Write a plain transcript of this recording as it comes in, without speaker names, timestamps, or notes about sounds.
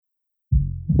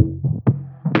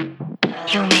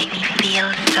You make me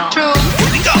feel so true.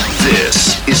 Here we go.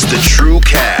 This is the True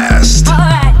Cast. All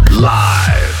right.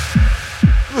 Live.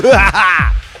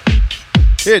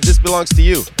 Here, this belongs to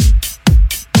you.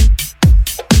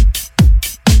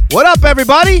 What up,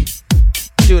 everybody?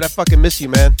 Dude, I fucking miss you,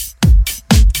 man.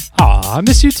 Aw, I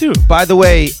miss you too. By the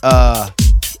way,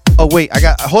 oh wait,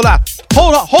 hold on,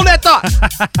 hold that thought.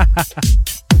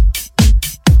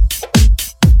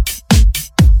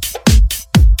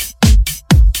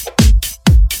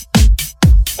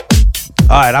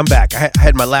 All right, I'm back. I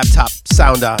had my laptop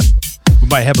sound on. We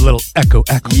might have a little echo.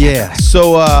 Yeah.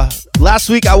 So last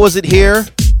week I wasn't here,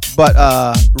 but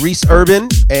Reese Urban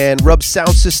and Rub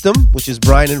Sound System, which is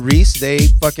Brian and Reese, they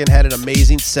fucking had an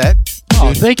amazing set.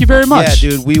 Oh, thank you very much.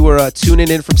 Yeah, dude. We were tuning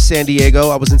in from San Diego.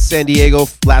 I was in San Diego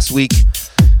last week.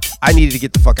 I needed to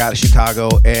get the fuck out of Chicago,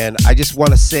 and I just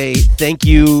want to say thank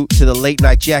you to the Late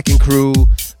Night Jackin' crew,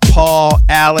 Paul,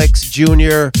 Alex,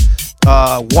 Junior,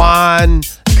 Juan,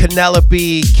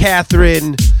 Penelope,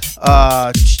 Catherine.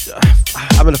 I'm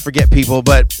gonna forget people,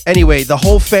 but anyway, the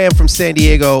whole fam from San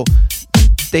Diego,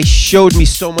 they showed me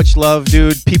so much love,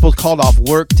 dude. People called off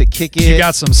work to kick it. You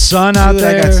got some sun out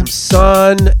there. I got some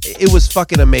sun. It was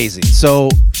fucking amazing. So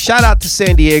shout out to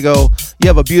San Diego. You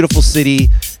have a beautiful city.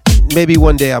 Maybe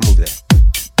one day I'll move there.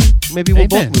 Maybe we'll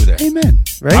both move there. Amen.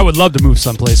 Right? I would love to move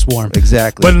someplace warm.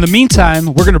 Exactly. But in the meantime,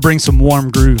 we're going to bring some warm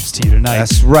grooves to you tonight.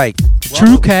 That's right.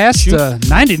 TrueCast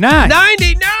 99.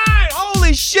 99!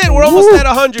 Holy shit, we're almost at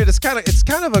 100. It's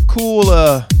kind of a cool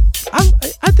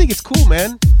I think it's cool,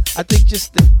 man. I think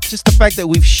just the fact that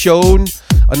we've shown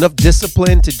enough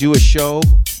discipline to do a show,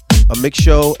 a mixed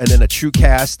show, and then a true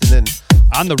cast, and then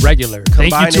on the regular.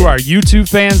 Thank you to our YouTube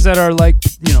fans that are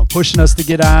pushing us to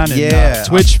get on, and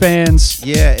Twitch fans.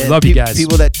 Yeah, and love you guys.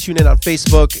 People that tune in on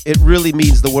Facebook. It really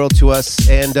means the world to us,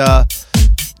 and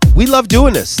we love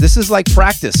doing this. This is like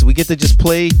practice. We get to just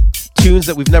play tunes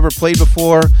that we've never played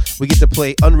before. We get to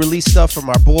play unreleased stuff from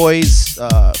our boys,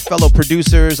 fellow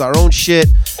producers, our own shit.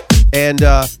 And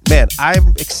man,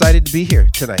 I'm excited to be here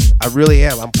tonight. I really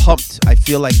am. I'm pumped. I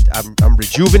feel like I'm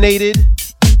rejuvenated.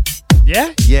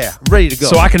 Yeah? Yeah, I'm ready to go.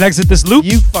 So I can exit this loop?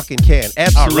 You fucking can.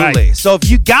 Absolutely. All right. So if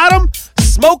you got them,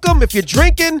 smoke them. If you're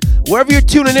drinking, wherever you're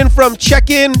tuning in from,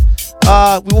 check in.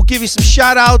 We will give you some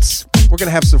shout outs. We're going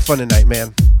to have some fun tonight,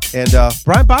 man. And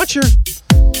Brian Boucher.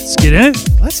 Let's get in it.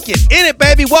 Let's get in it,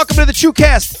 baby. Welcome to the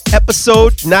TrueCast,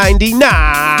 episode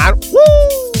 99.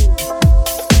 Woo!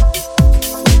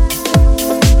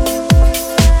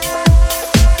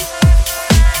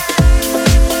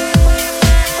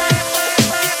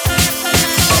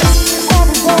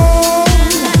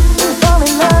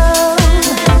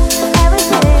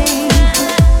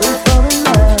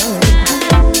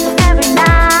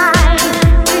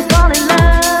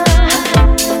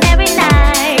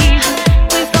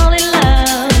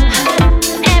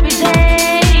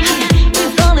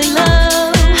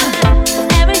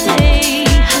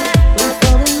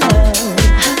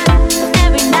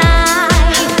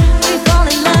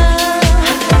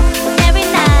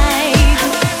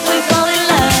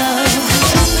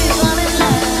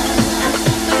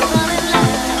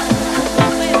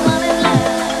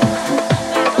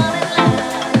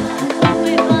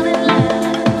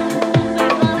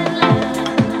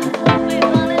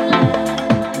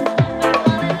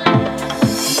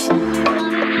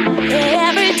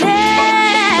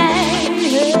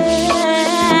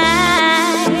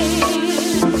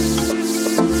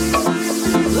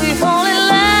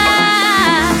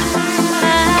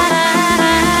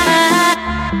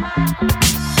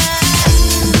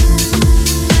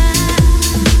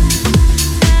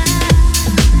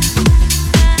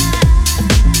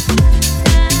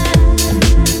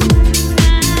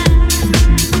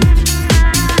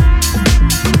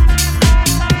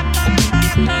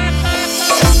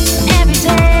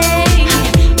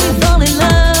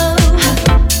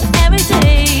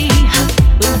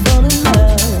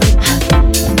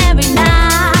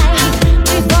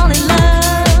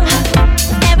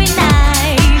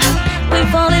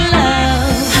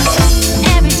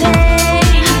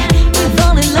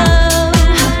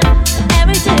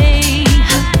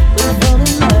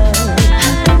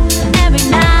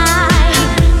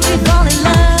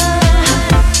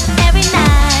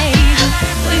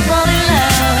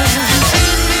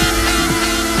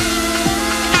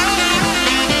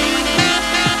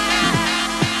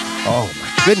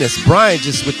 Goodness, Brian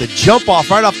just with the jump off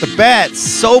right off the bat.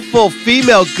 Soulful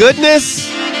female goodness.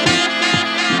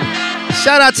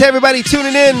 Shout out to everybody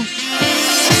tuning in.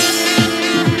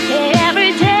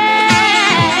 Every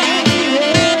day.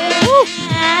 Woo.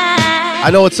 I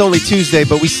know it's only Tuesday,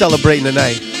 but we celebrating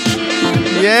tonight.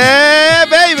 Yeah,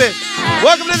 baby.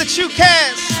 Welcome to the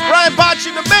TrueCast. Ryan Botch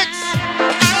in the mix.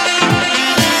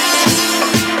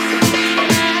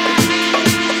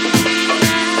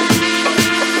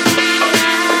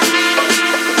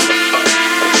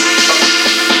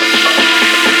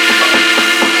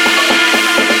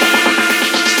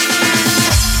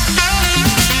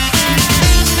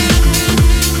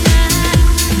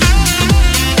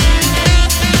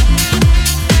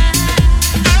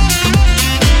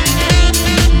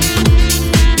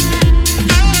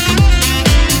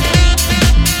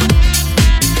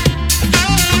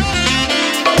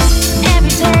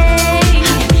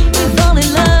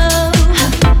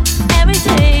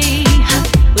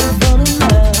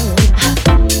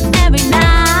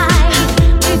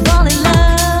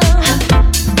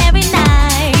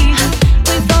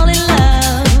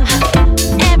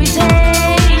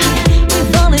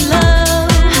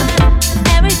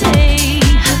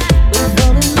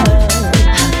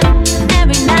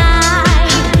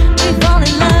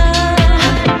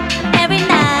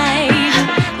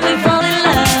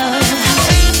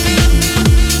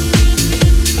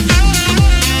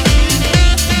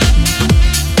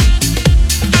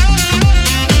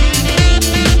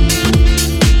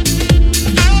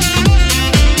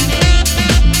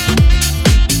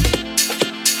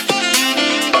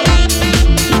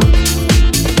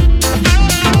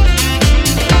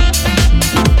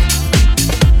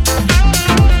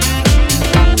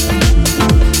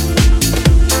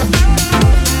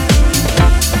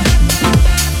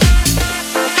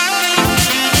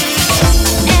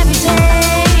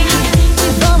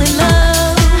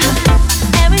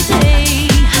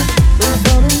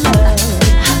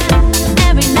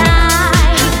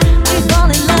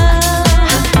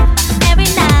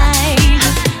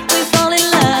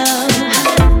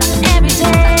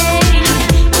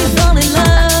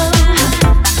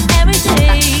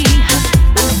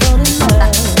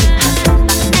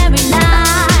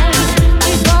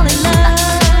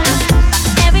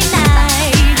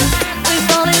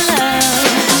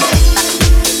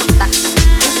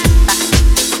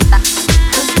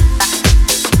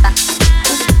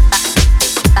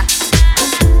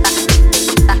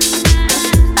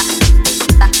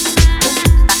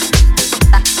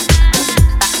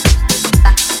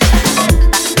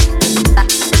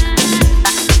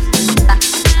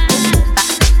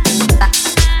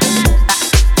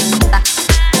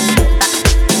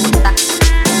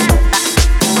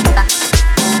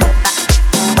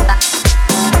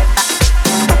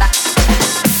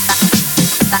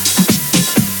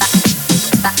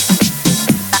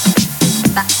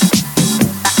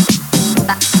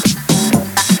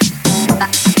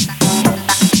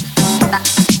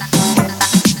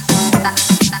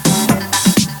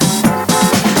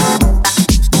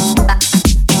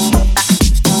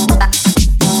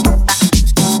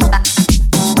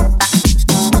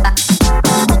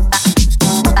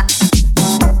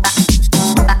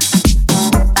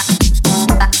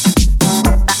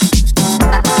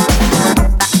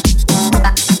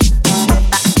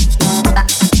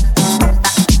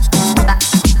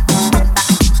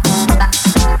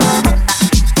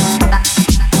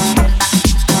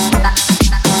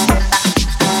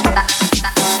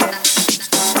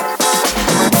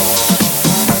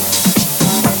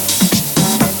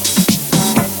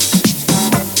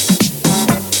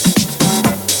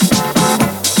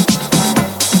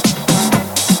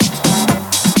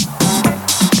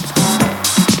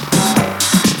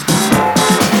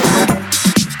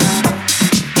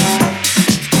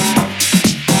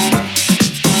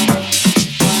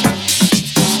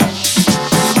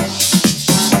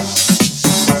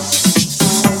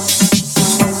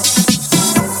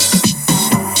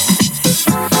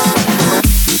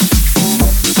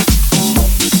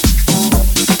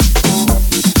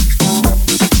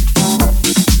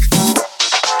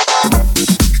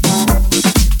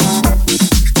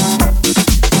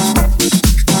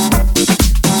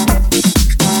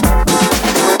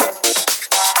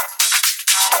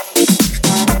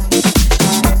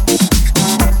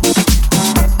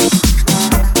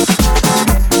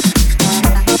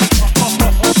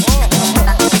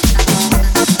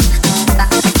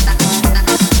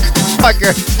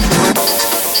 motherfucker.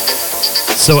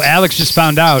 So Alex just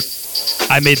found out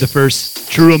I made the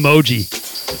first true emoji.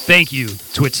 Thank you,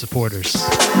 Twitch supporters.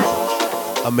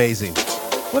 Amazing.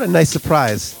 What a nice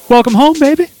surprise. Welcome home,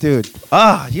 baby. Dude.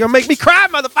 Ah, you're gonna make me cry,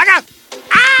 motherfucker.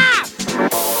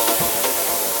 Ah!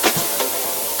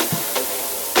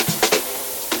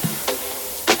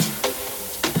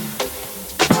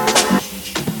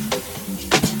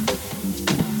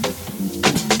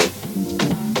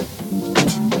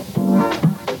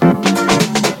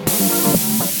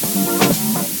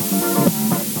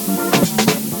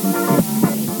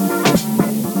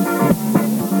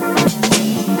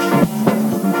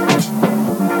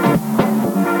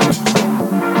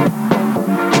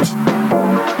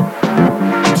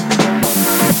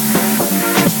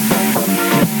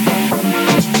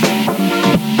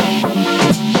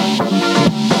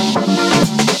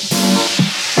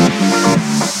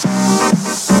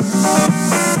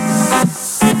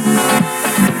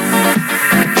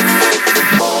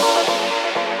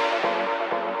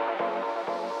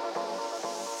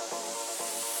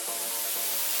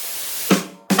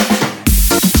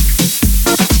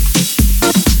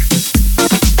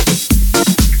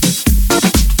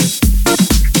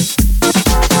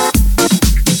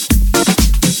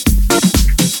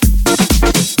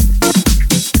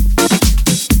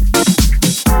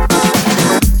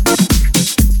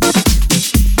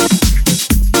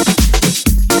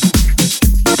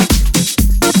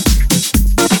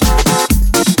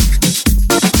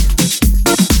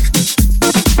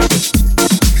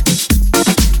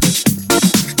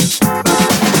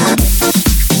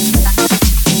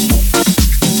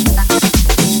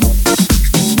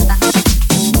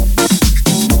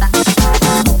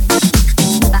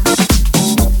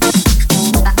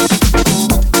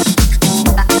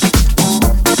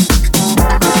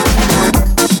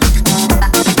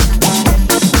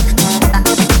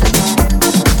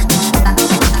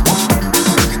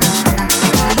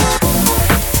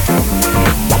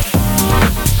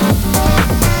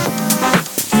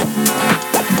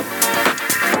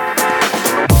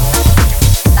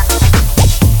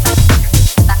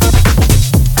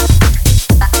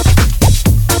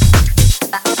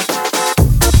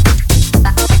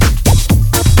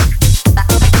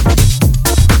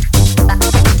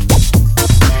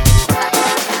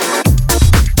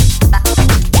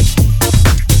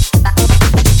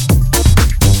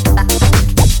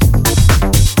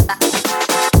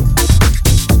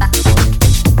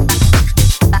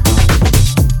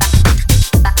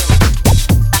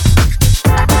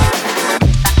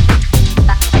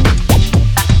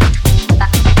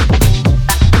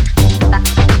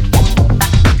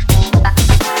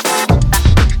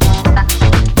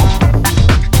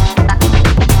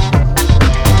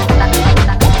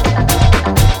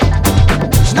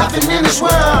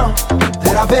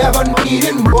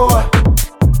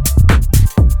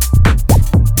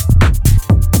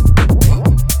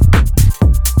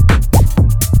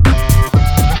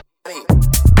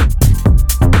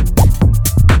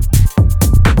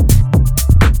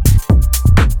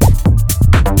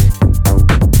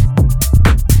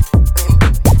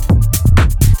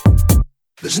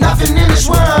 There's nothing in this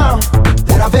world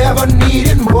that I've ever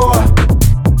needed more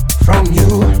from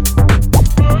you.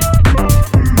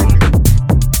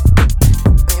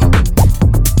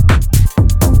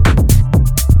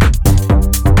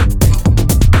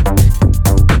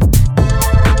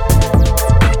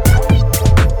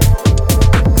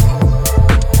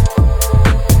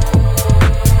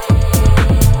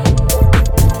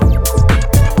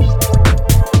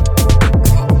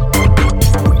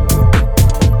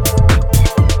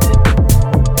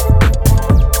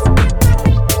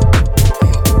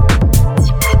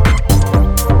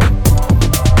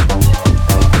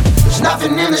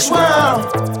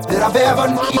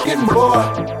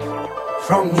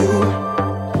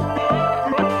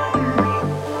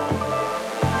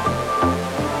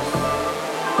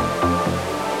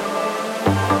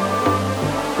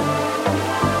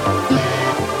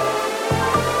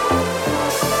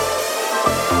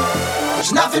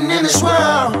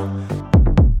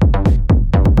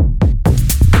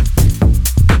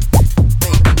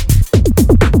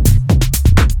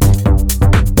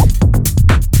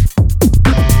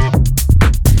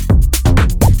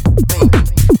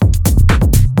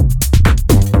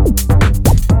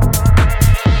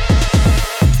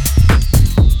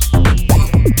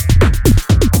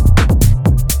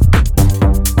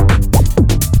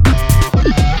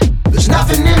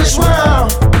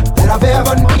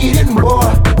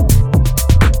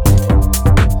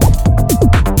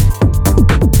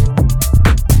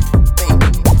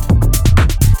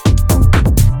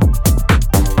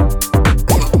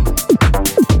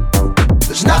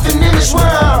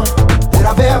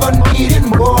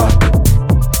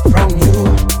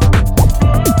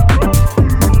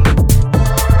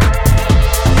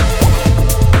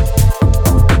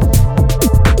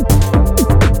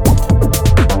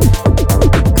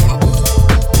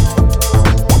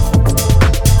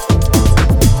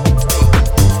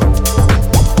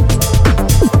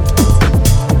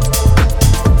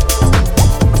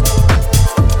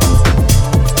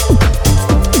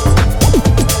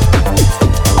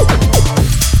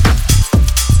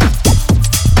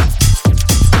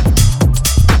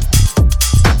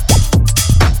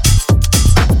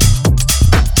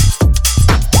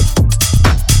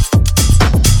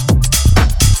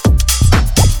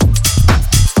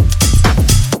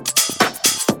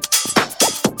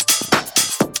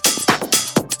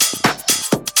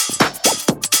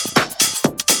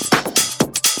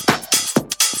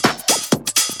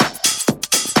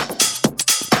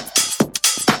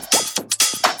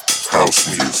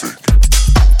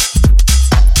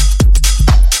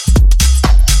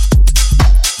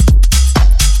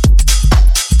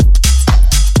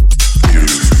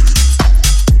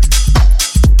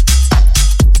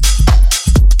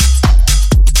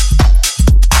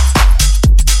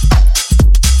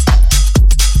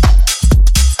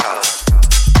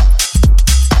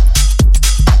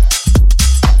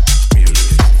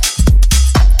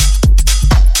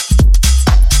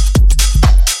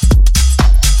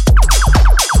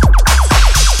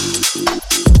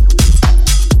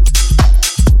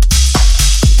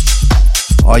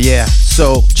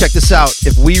 So check this out.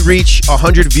 If we reach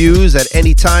 100 views at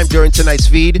any time during tonight's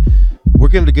feed, we're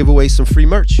going to give away some free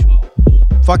merch.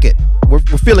 Fuck it. We're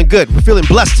feeling good. We're feeling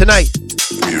blessed tonight.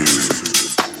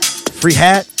 Free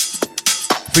hat.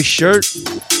 Free shirt.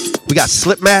 We got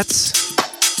slip mats.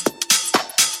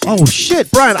 Oh, shit.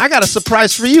 Brian, I got a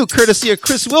surprise for you, courtesy of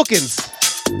Chris Wilkins.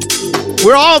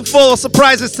 We're all full of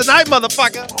surprises tonight,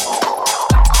 motherfucker.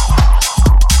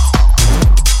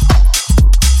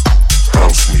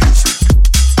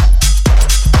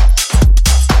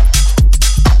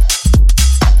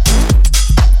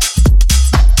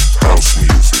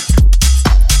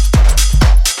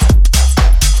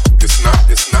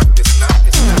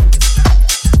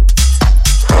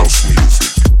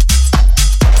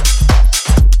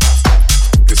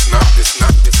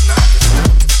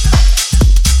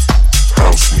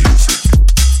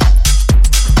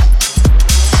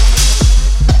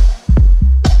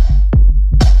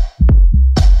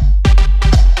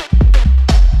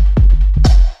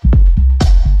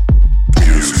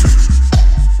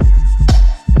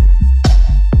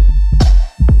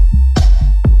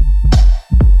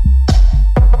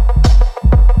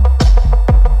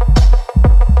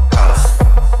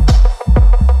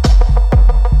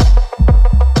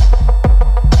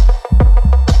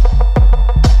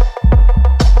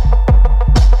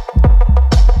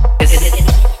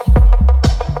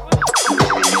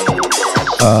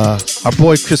 Our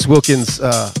boy Chris Wilkins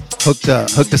hooked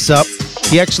us up.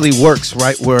 He actually works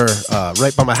right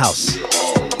by my house,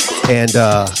 and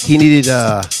he needed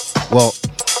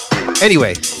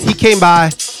anyway, he came by.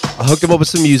 I hooked him up with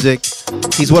some music.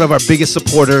 He's one of our biggest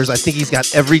supporters. I think he's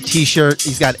got every T-shirt.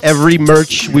 He's got every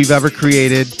merch we've ever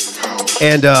created.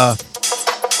 And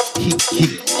he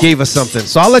gave us something.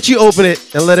 So I'll let you open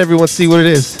it and let everyone see what it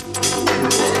is.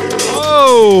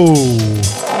 Oh,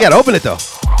 you gotta open it though.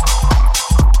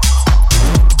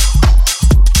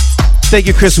 Thank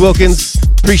you, Chris Wilkins.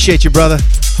 Appreciate you, brother.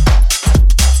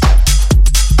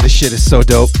 This shit is so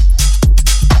dope.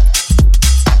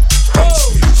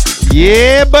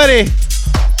 Yeah, buddy.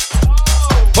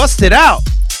 Bust it out.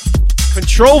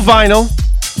 Control vinyl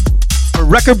for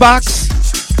record box.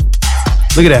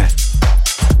 Look at that.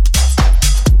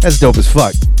 That's dope as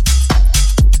fuck.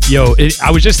 Yo,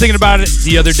 I was just thinking about it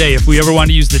the other day. If we ever want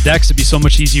to use the decks, it'd be so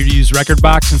much easier to use record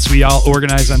box since we all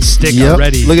organize on stick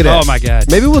already. Look at that. Oh my God.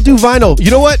 Maybe we'll do vinyl.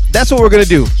 You know what? That's what we're gonna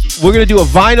do. We're gonna do a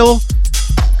vinyl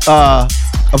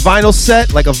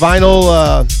set, like a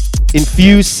vinyl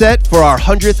infused set for our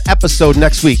 100th episode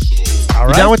next week. All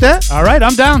right. You down with that? All right,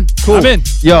 I'm down. Cool. I'm in.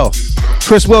 Yo,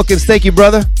 Chris Wilkins, thank you,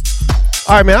 brother.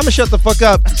 All right, man, I'm gonna shut the fuck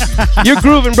up. You're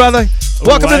grooving, brother.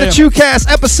 Welcome to the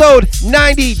TrueCast, episode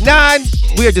 99.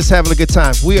 We are just having a good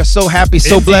time. We are so happy,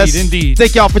 so blessed. Indeed.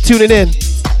 Thank y'all for tuning in.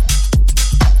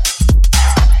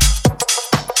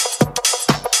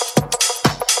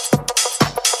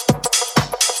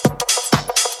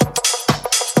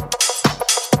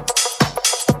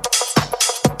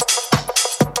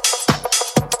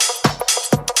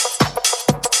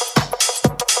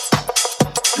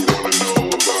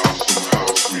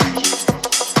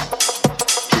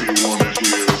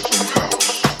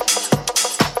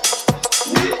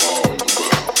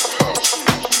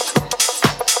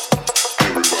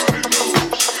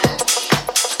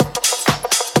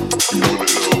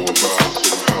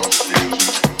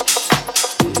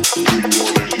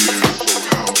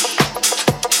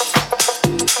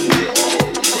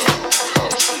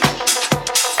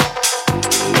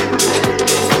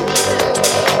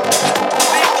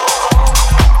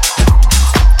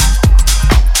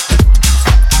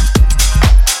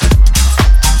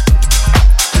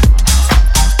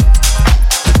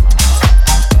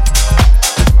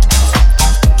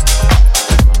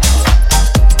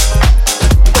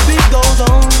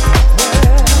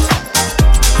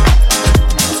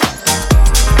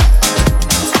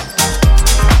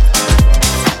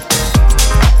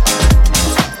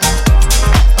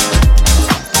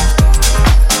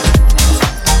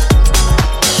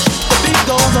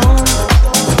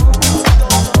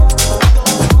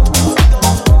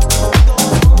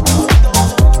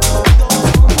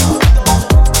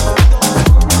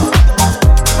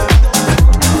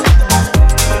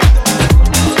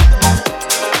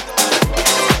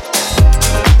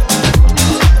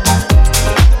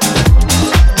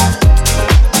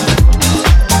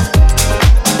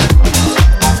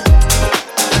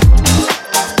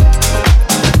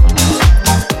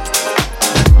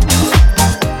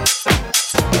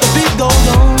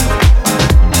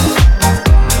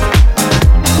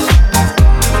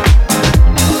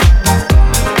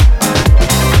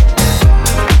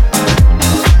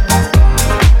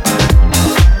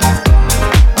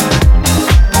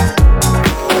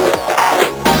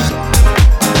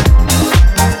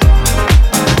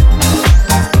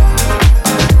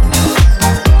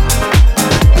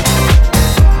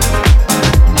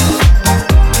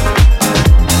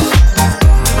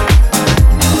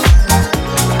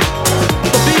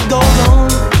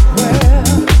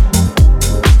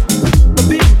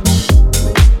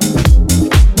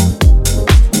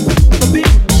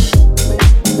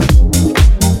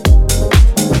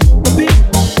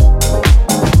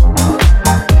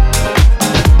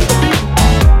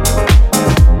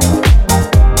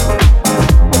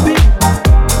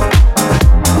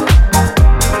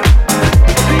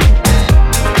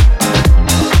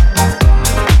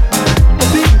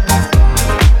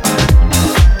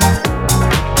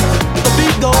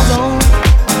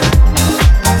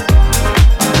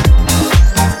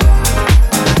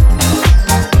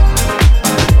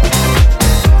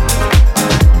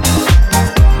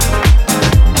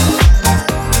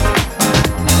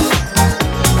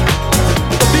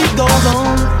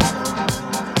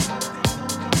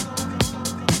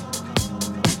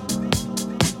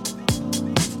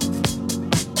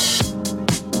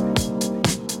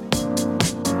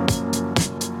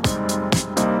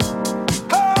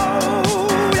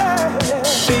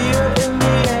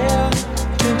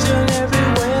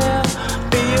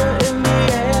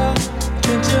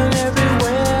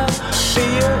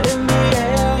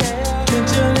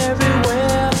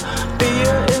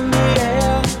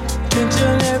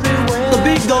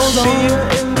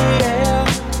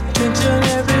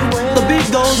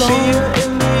 goes on.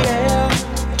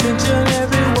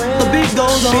 The beat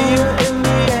goes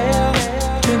on.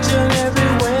 Tension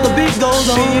everywhere. The beat goes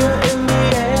on. Fear in the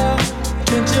air.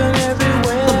 Tension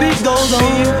everywhere. The beat goes on.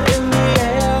 Fear in the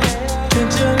air.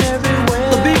 Tension everywhere.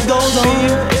 The beat goes on.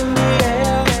 Fear in the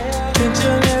air.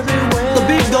 Tension everywhere. The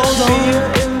beat goes on. Fear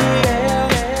in the air.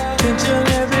 Tension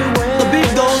everywhere. The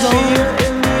beat goes on. Fear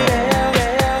in the air.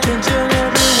 Tension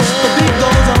everywhere. The beat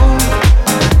goes on.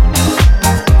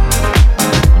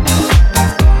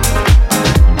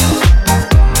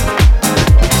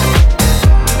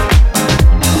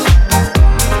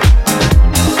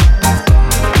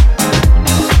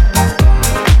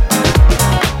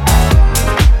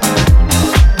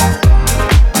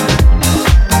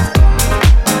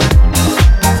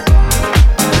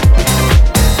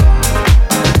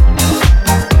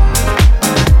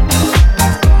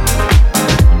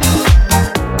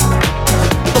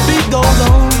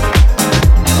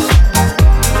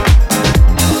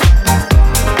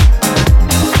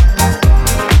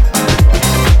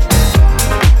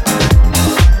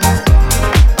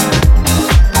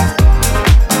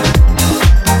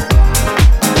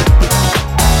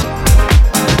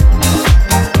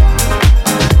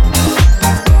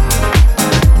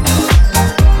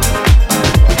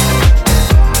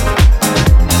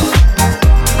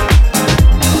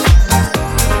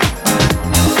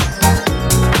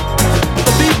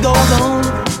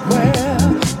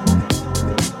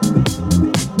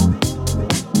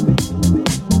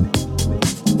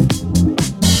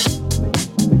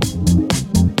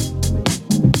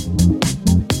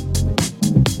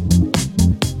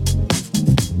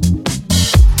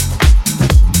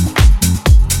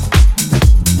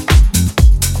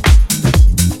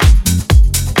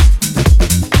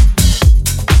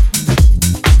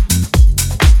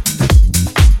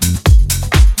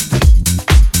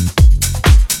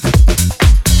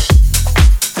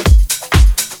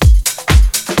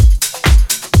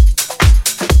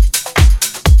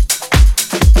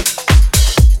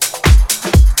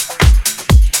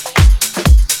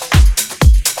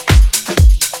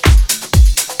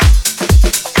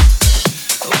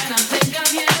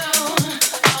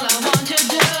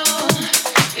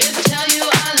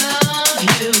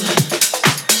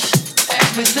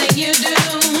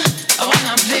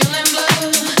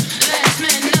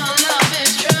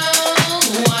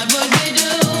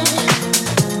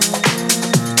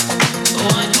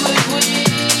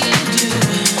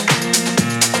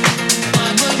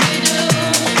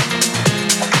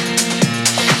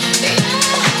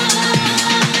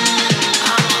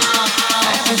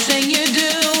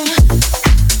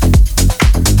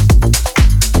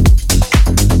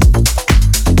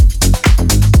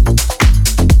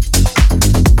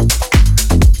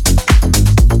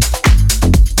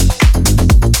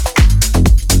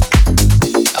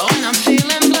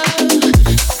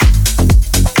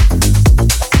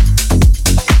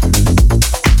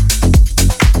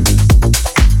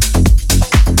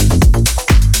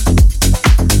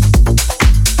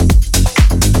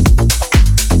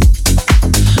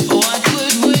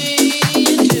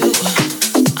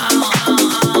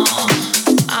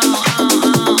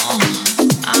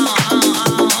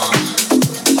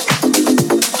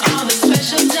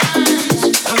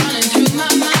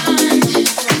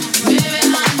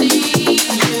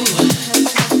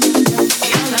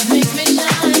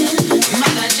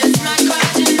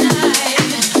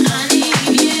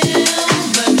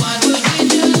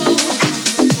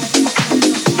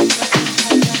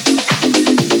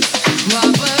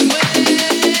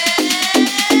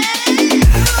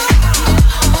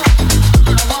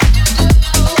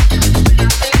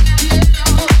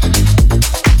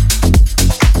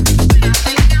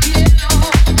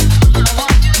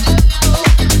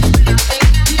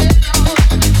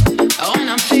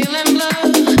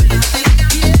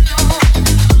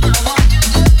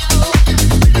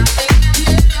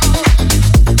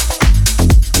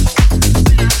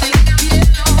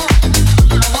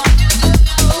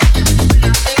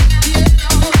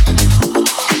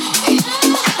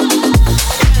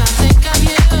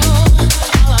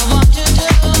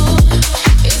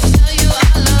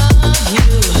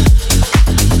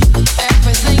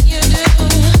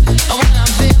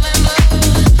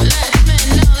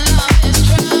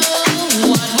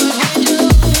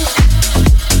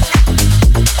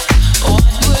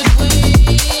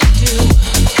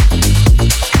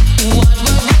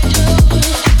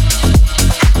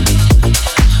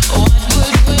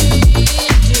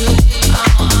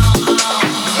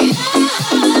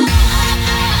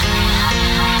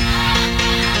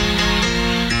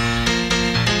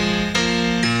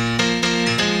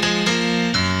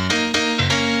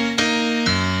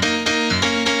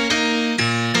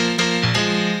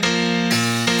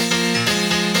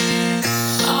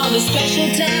 the special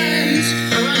times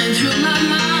running through my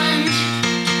mind.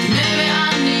 Baby,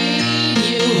 I need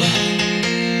you.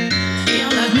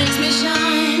 Your love makes me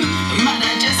shine, but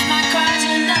I just might cry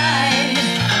tonight.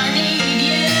 I need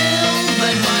you,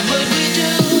 but what would we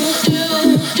do?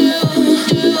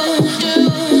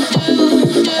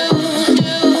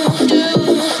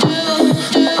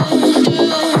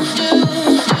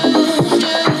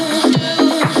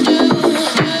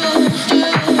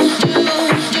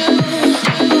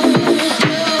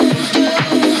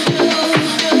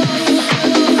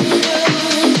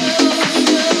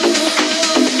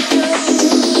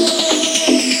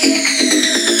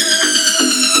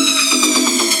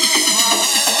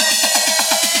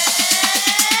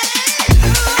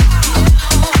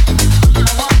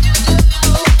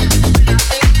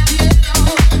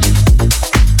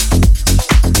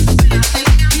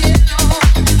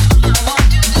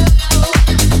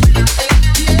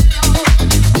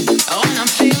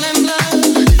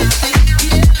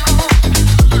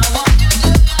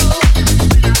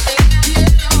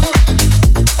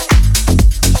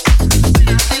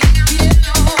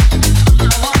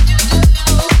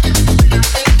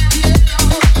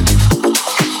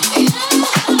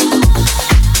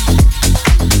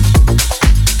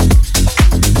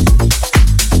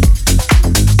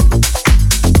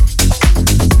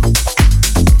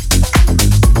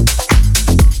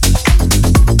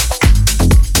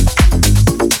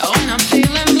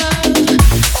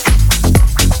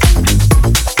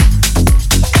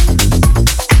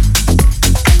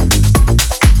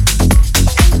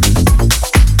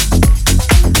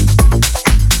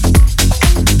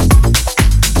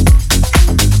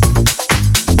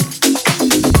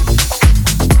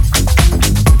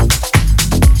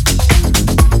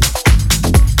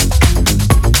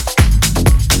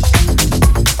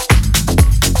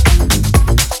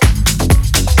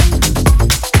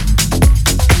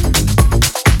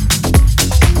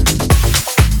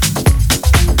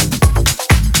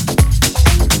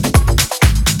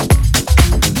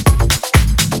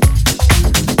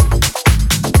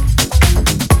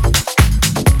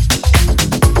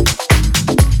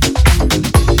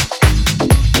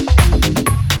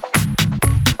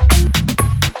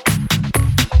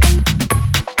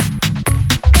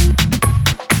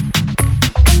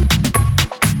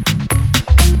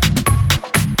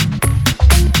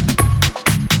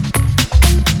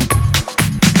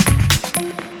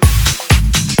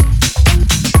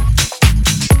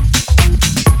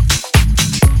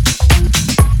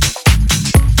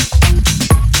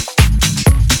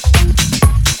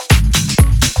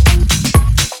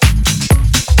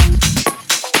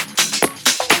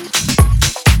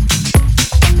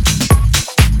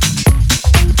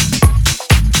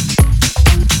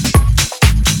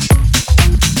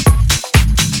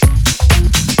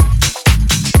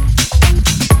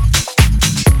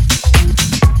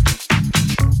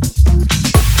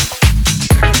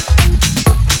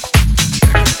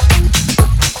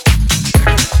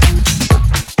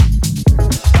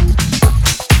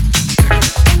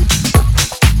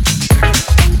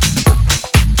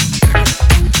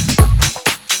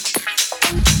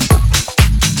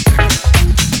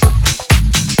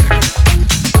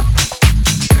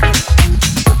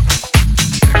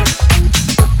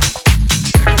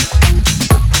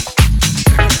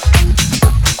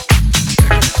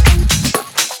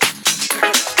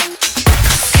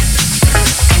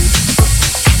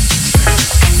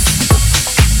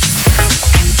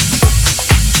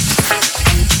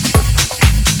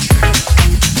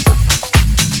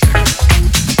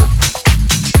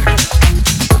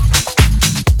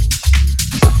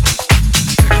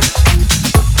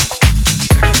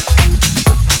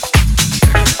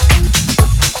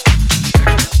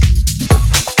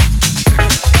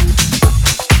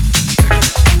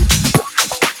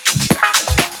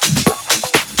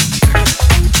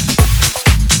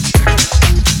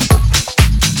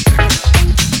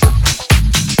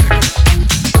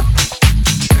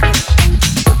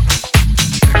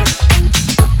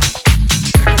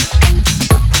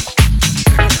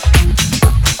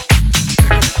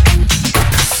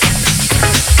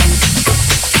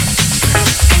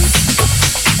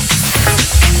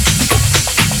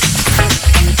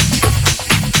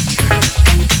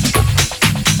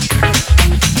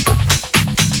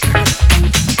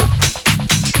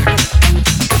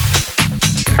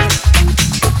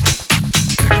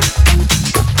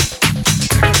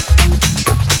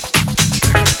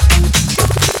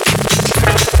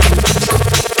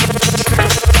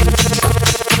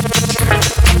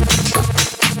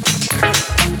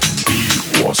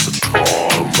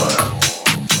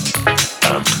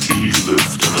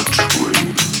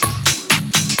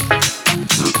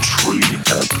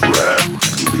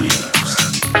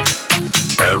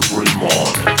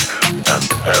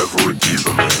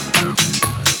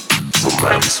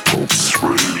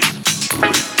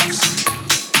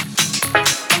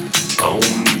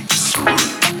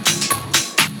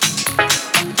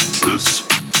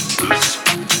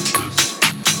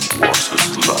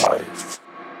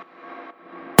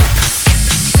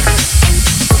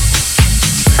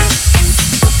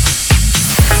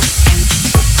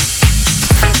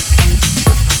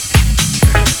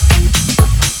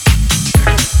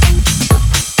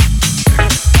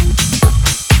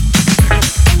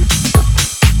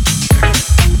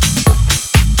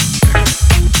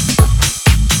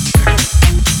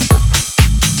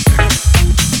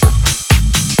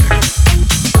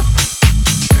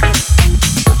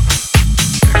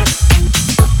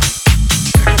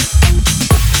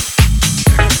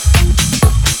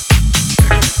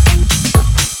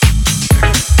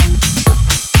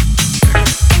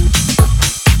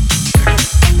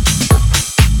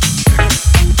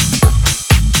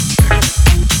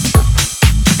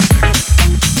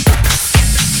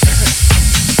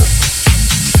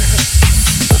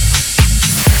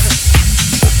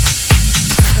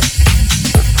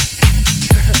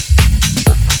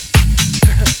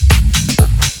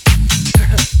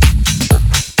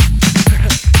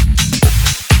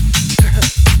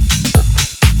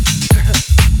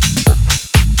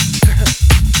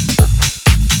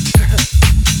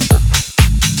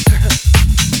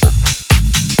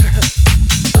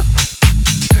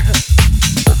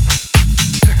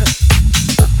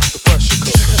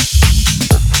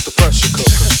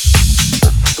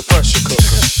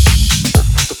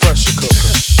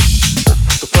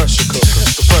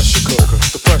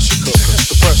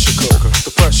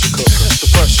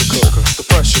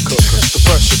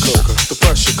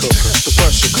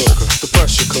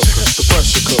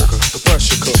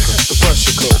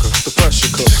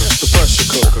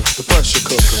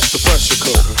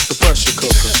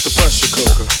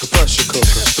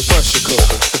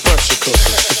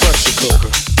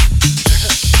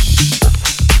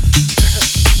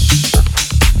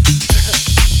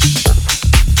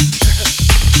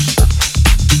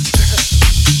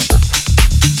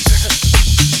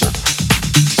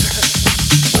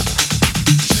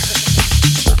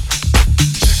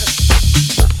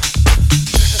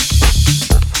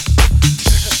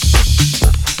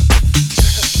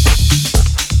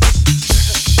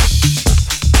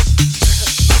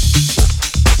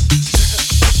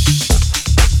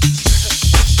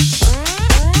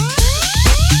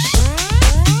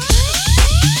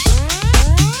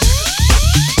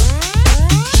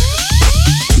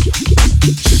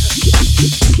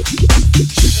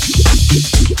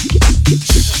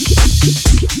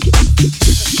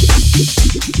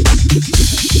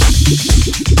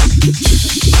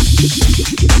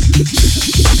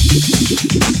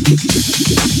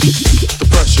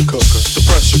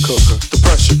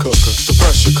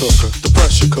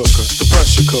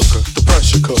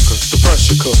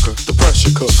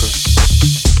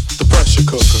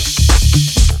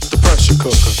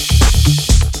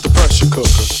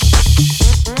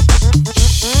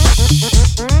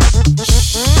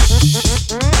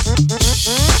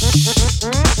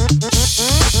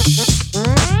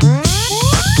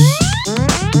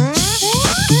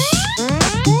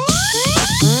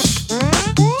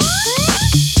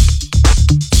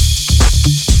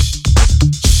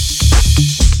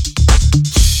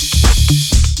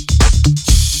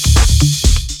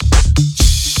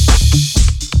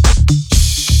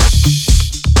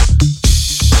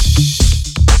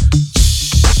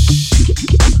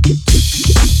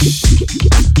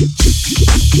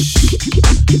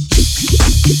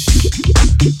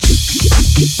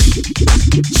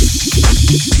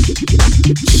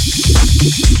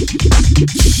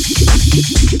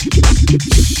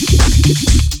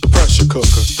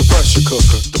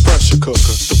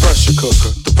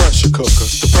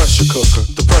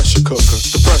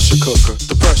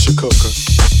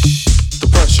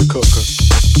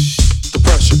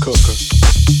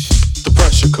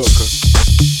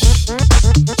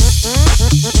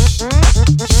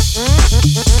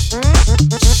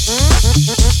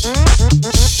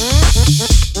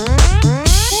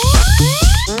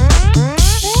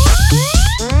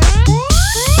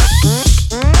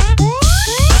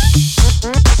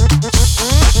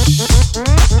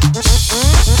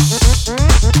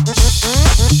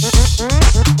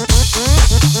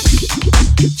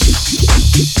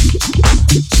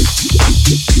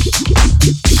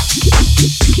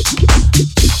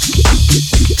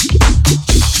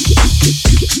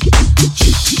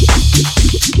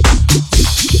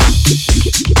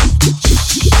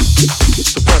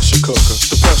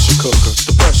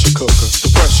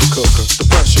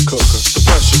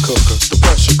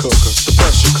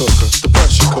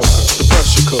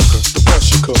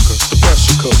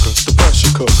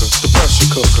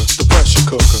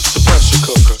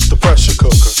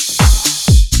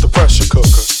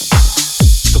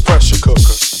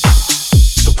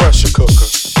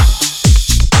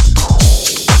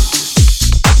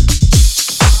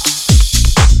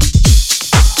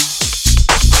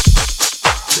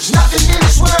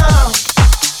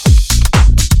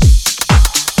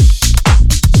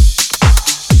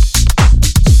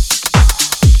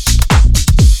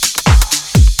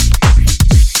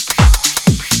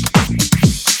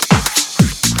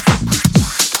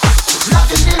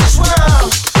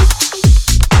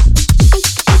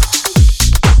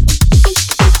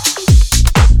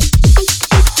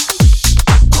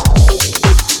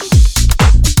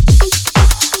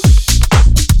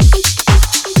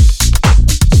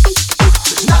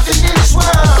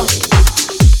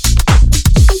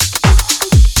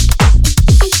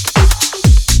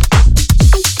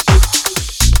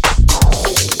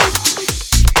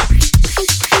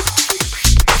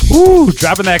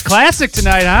 Dropping that classic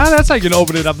tonight, huh? That's how you can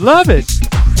open it up. Love it.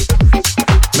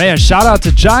 Man, shout out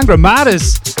to John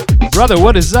Gramatis. Brother,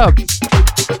 what is up?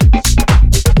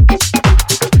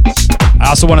 I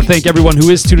also want to thank everyone who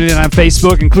is tuning in on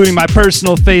Facebook, including my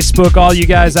personal Facebook, all you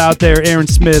guys out there, Aaron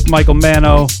Smith, Michael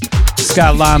Mano,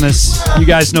 Scott Lamas. You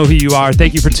guys know who you are.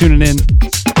 Thank you for tuning in.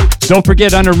 Don't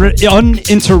forget,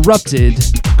 uninterrupted,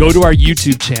 go to our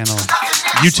YouTube channel.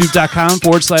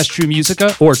 YouTube.com/True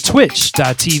Musica or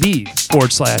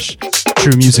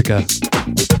Twitch.tv/True Musica.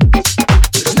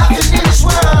 There's nothing in this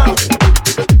world.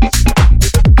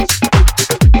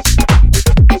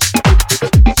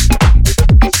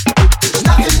 There's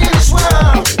nothing in this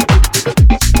world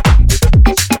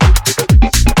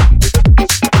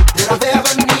that I've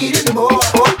ever needed more.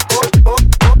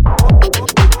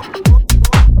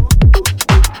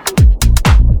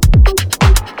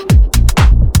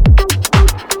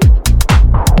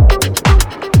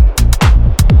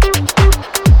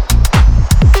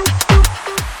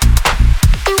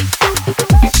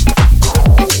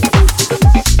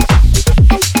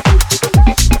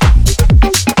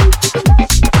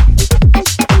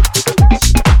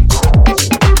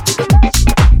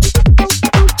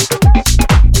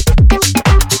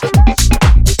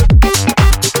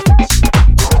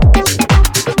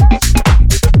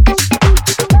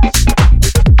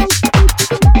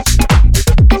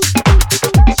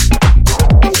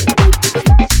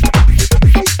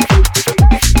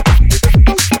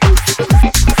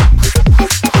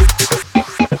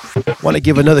 Want to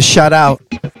give another shout out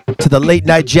to the Late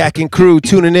Night Jacking crew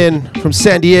tuning in from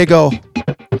San Diego.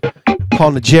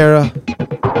 Paul Najera.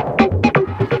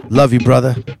 Love you,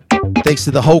 brother. Thanks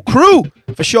to the whole crew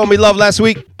for showing me love last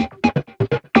week.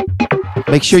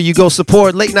 Make sure you go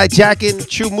support Late Night Jackin',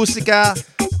 True Musica,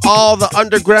 all the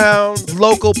underground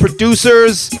local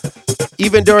producers.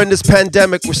 Even during this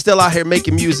pandemic, we're still out here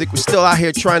making music. We're still out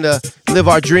here trying to live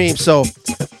our dreams. So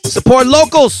support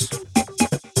locals.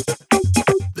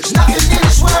 There's nothing in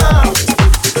this world.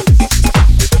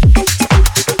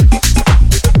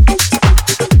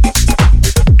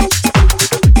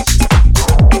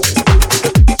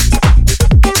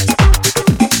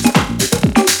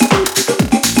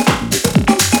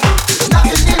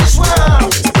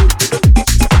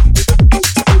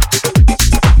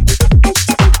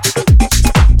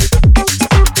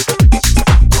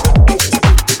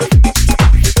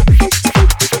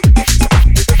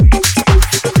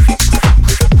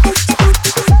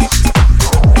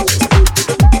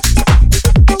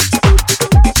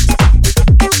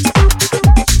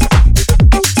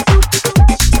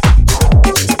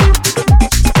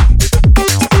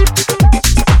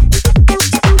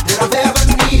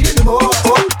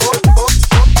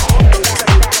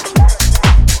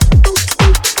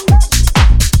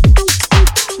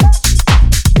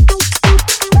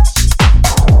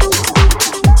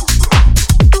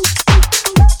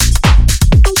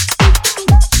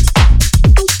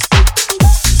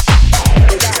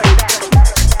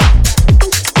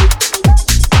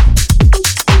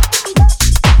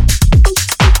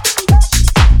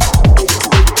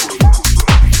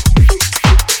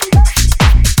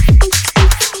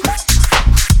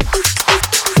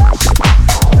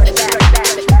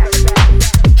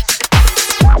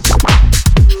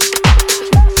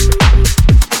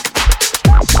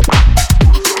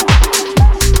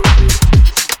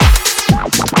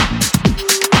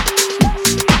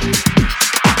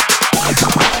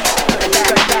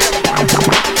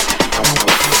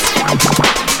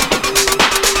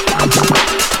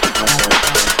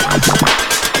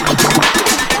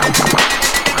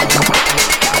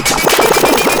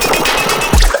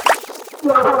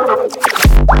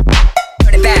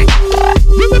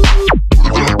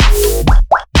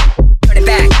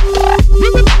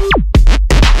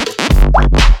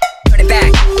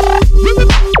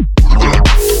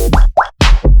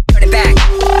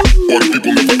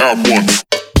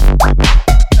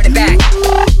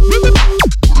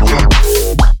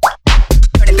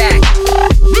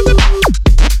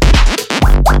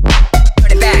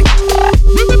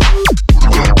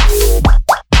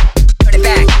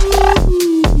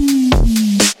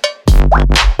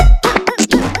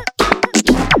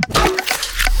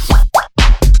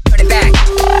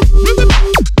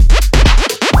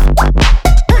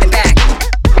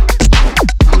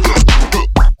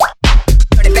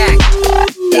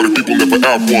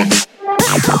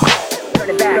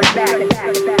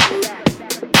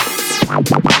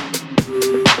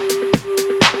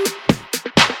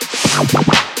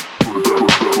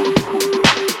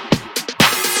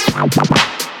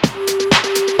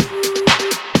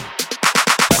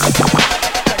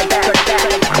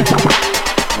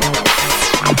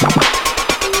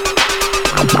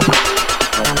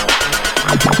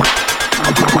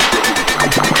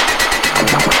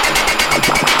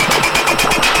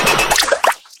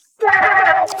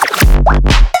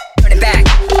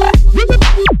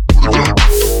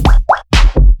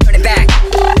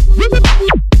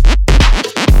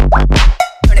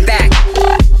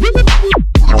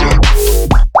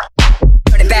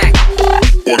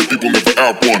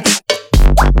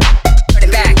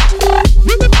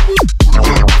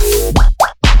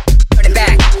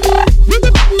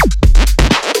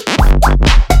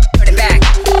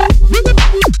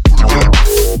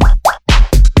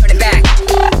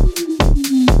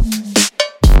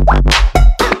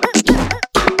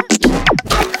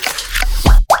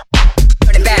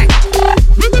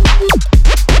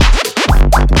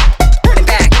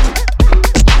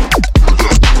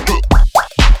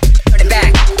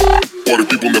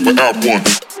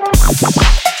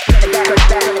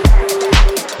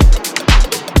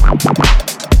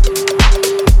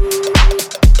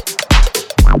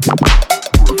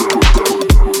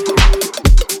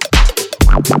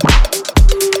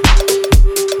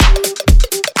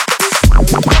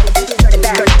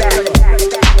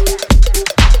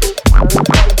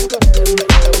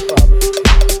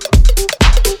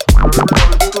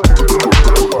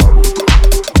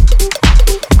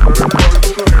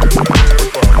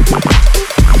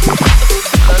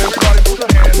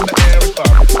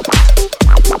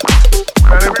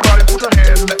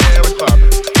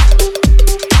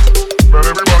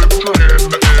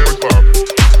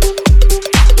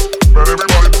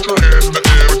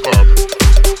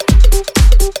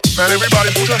 Man, everybody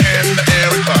put your hands in the air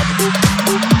and clap.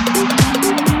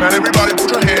 Man, everybody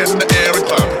hands in the air and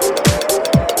clap it.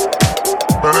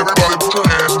 Man, everybody put your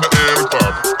hands in the air and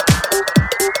clap it.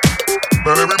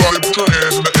 Man, everybody put your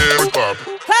hands in the air and clap it.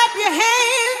 Clap your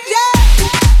hands, yeah.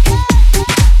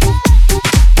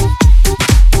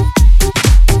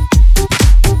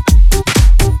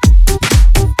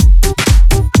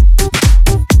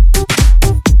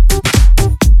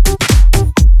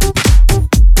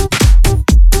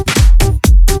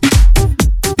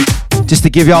 Just to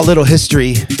give y'all a little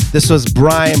history, this was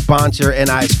Brian Boncher and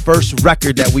I's first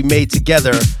record that we made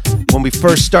together when we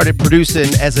first started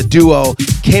producing as a duo.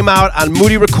 Came out on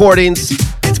Moody Recordings.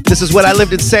 This is when I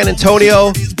lived in San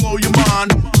Antonio.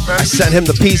 I sent him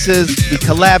the pieces. We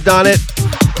collabed on it.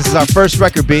 This is our first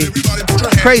record, B.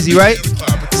 Crazy, right?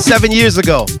 7 years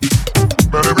ago.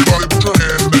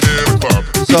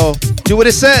 So do what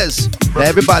it says. Now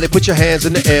everybody put your hands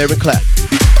in the air and clap.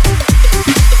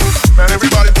 Man,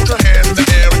 everybody put your hands in the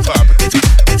air and clap it.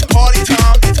 It's party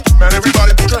time. Man,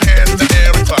 everybody put your hands in the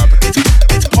air and clap it.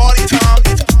 It's party time.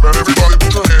 Man, everybody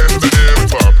put your hands in the air and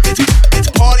clap it.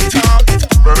 It's party time.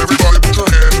 Man, everybody put your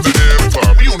hands in the air and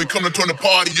clap it. We only come to turn the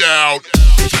party out.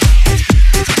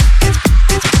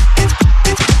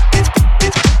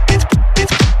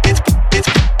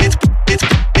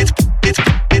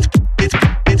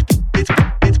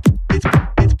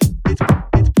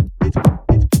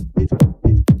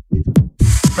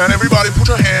 Man, everybody put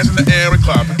your hands in the air and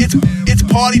clap it. It's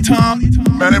party time.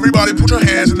 Man, everybody put your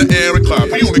hands in the air and clap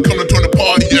it. We only come to turn the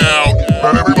party out.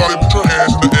 Man, everybody put your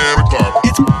hands in the air and clap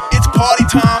it. It's party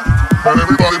time. Man,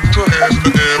 everybody put your hands in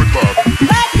the air and clap it.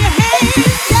 Clap your hands,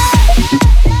 yeah.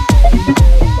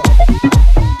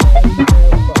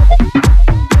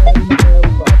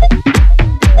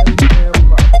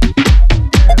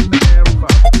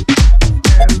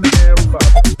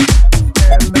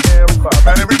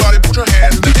 Man, everybody put your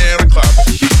hands in the air and clap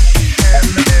it. Hands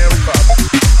in the air and clap it.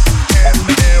 Hands in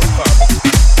the air and clap it. Hands in the air and clap it.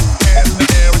 Hands in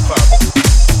the air and clap it.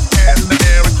 Hands in the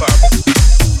air and clap it.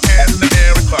 Hands in the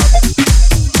air and clap it.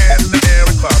 Hands in the air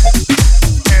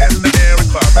and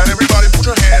clap it. Man, everybody put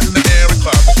your hands in the air and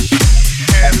clap it.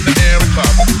 Hands in the air and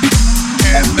clap it.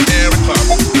 Hands in the air and clap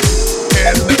it.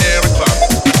 Hands in the air and clap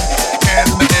it.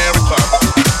 Hands in the air and clap it.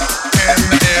 Hands in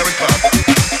the air and clap it.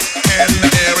 Hands in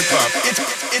the air and clap it.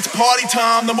 It's party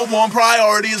time. Number one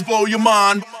priority is blow your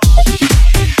mind.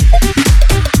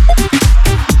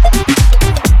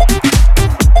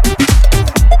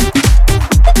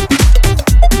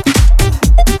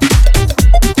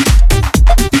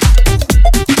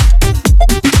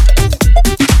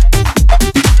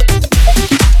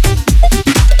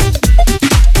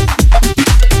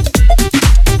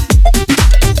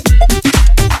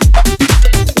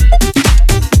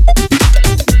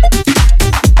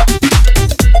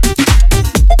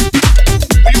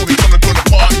 We only come to turn the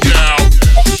party out.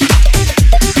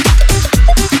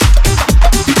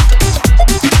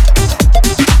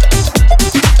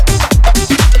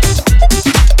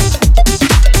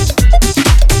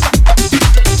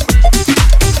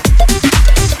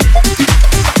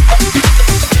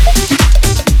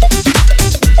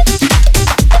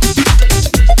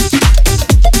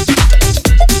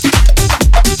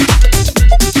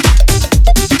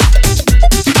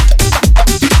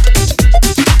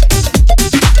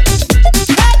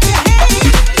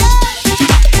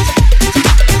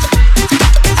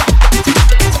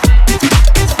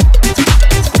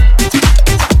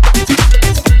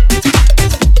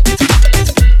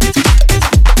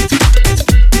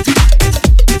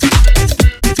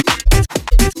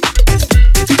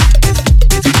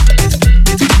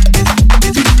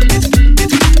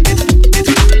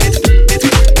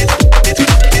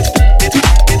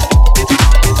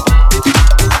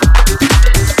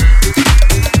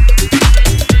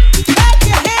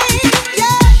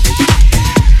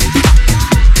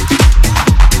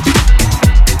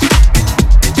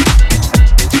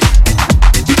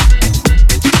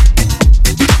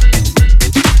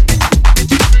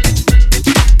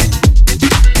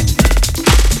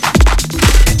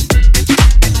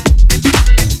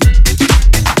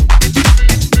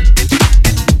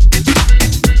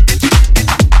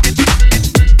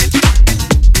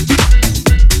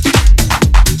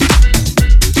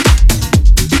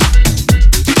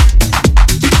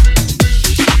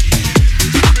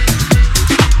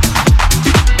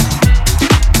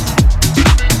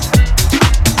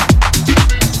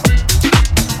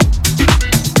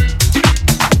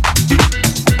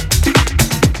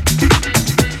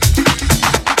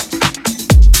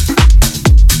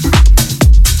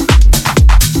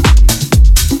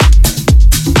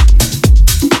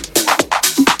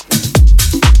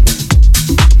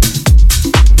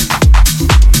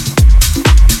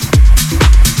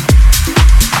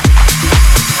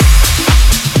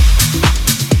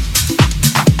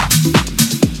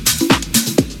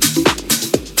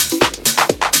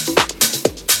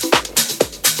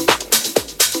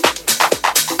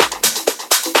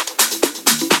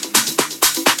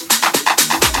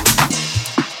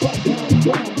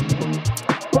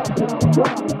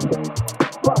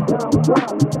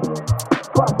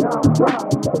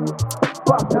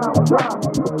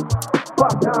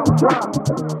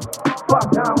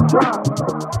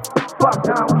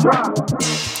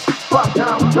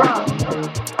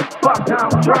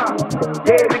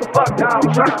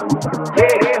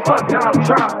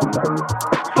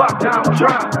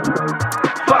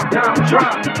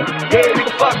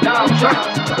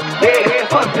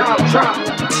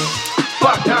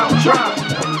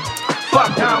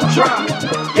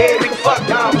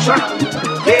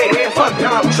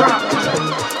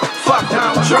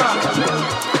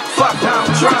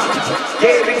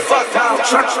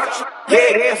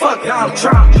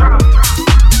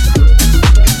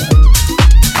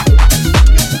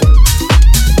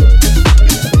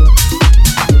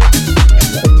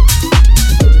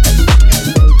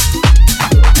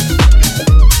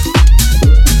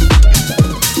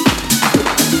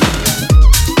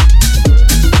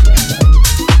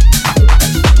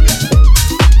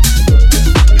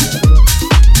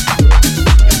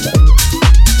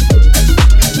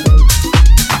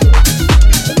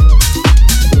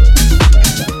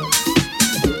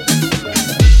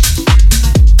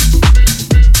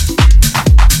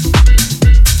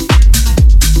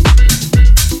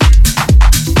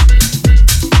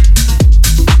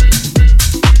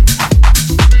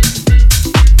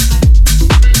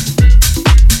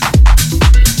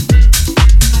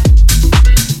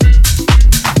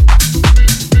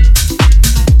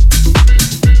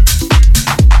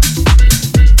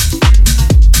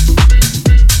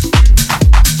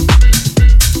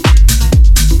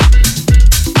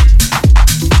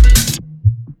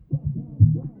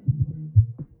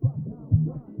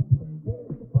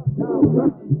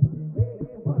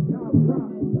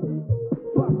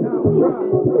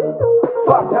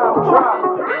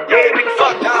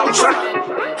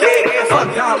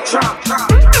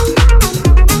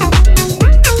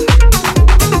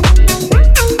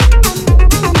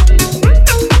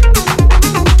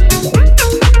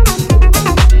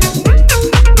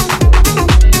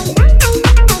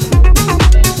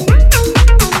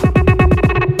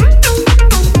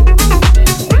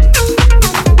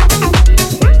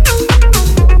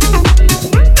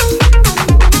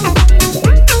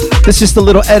 This is just a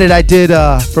little edit I did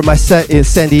for my set in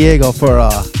San Diego for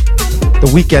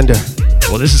the Weekender.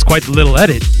 Well, this is quite the little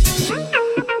edit.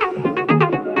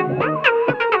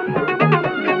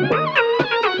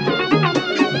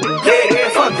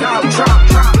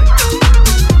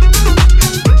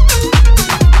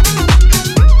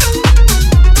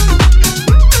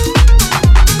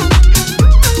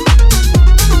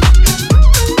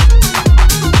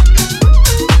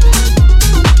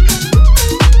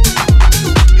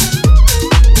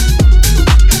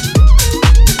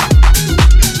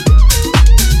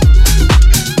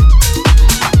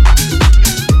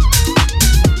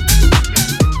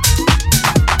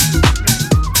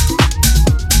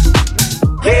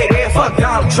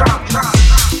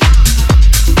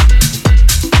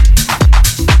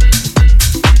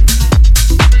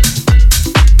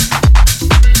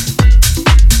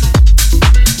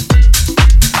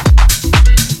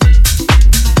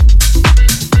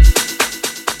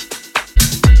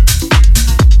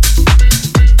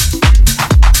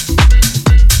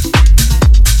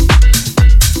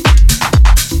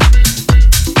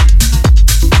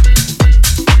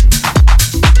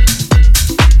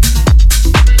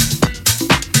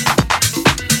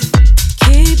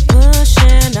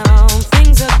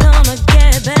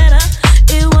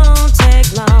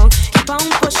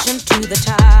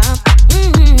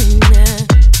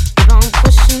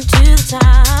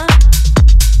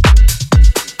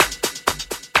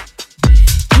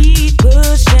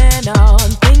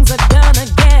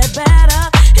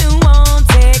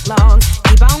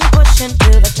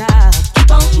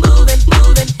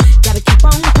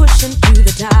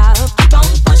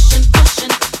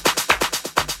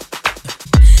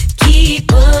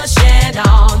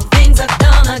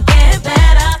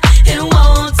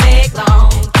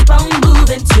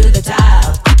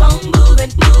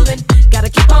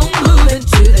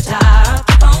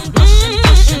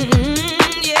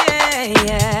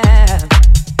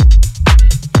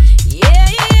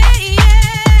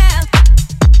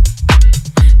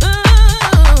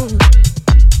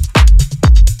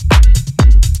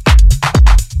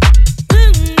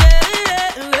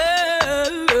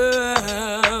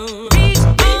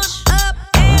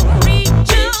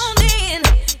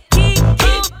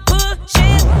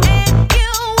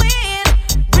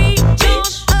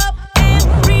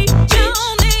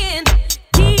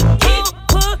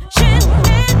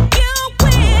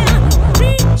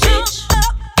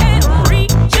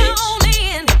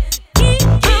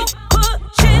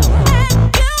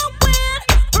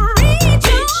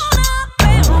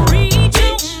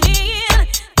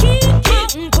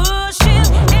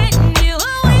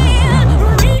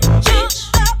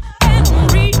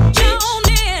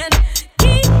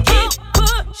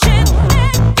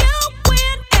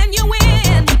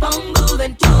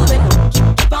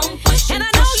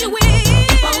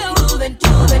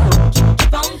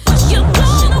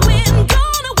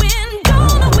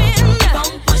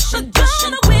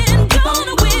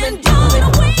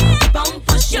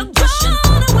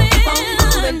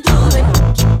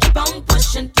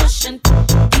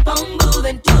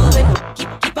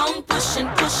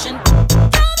 pushing.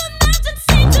 Though the mountains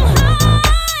seem too high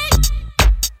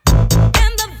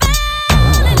and the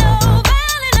valley low,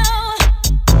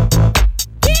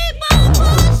 keep on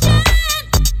pushing,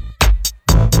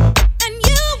 and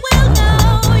you will know.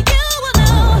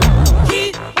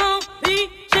 Keep on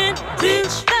reaching,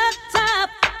 reach the top.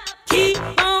 Keep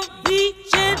on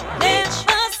reaching,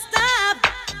 never stop.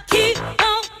 Keep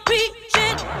on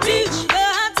reaching, reach the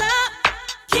top.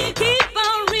 Keep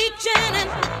on reaching and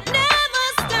never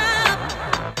stop.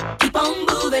 Keep on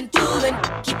moving,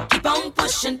 keep on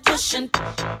pushing.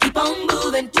 Keep on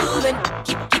moving,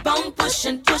 keep on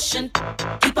pushing.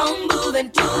 Keep on moving,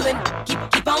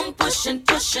 keep on pushing.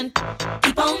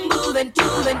 Keep on moving,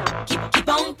 keep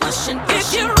on pushing.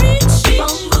 If you reach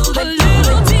a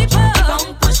little deeper, keep on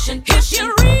pushing. If you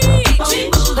reach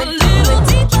a little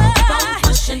deeper, keep on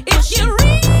pushing. If you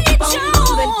reach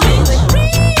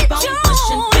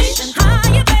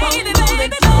higher, baby, baby,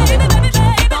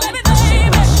 reach on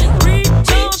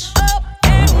up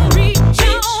and reach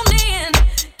on in.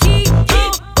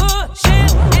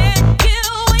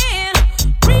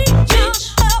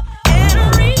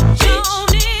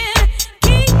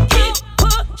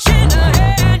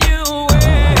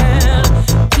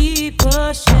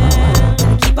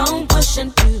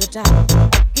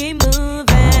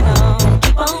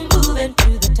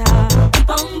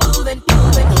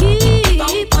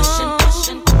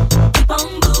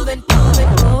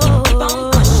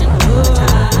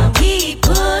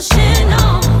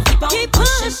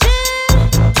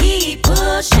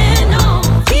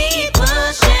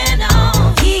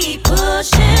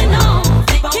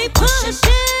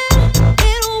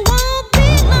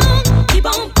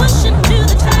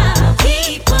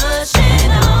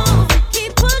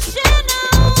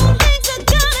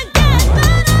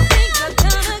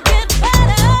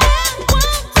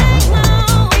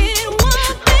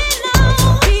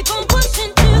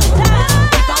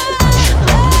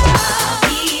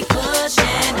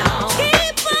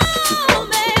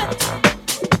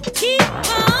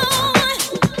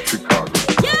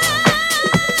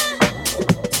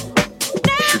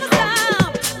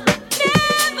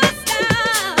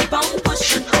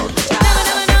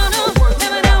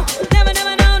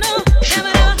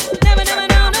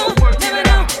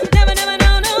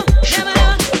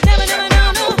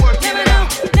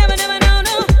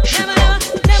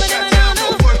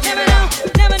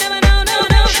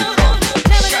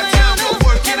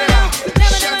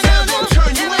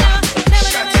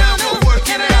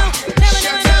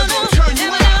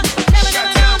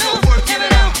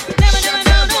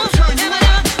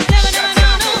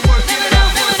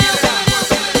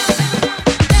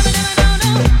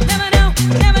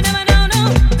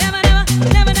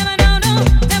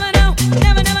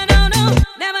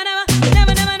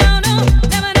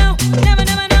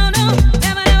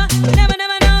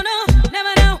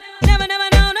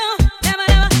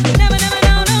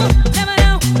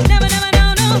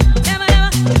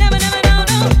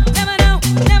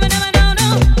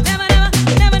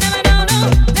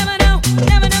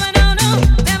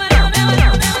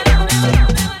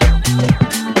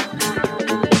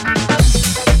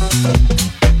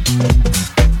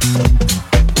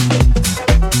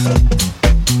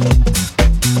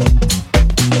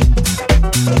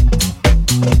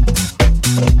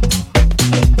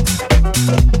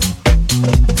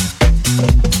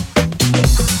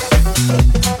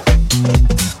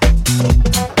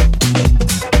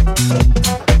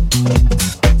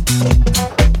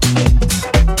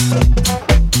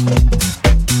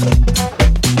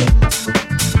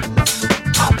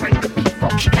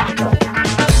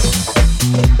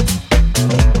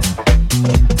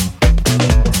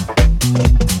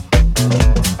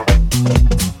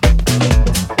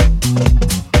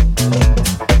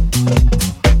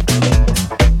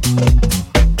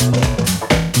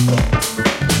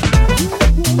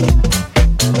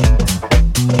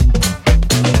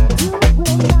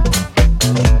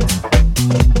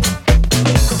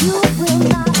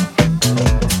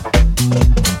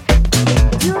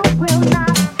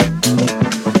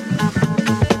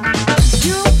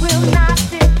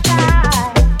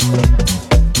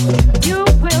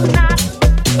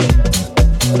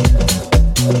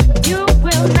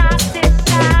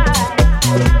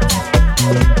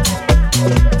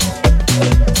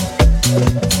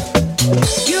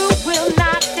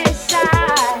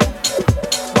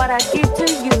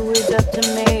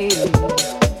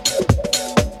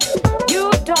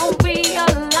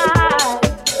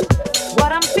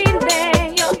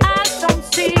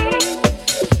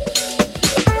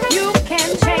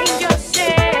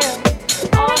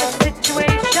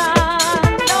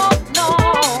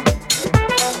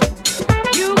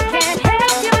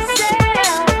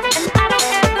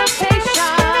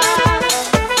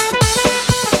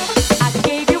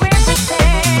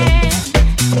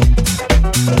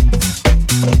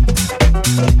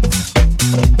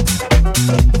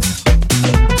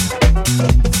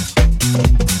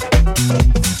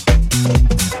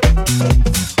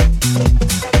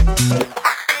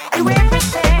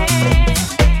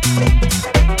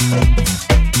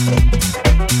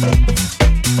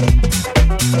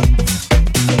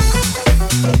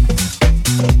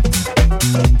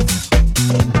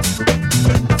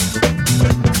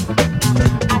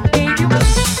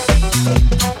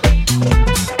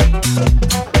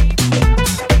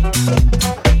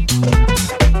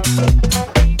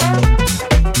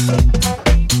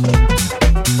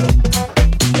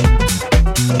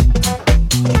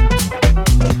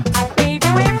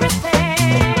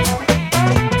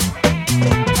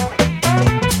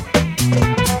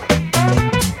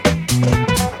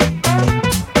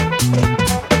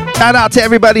 Shout out to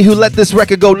everybody who let this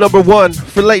record go #1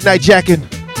 for Late Night Jackin'.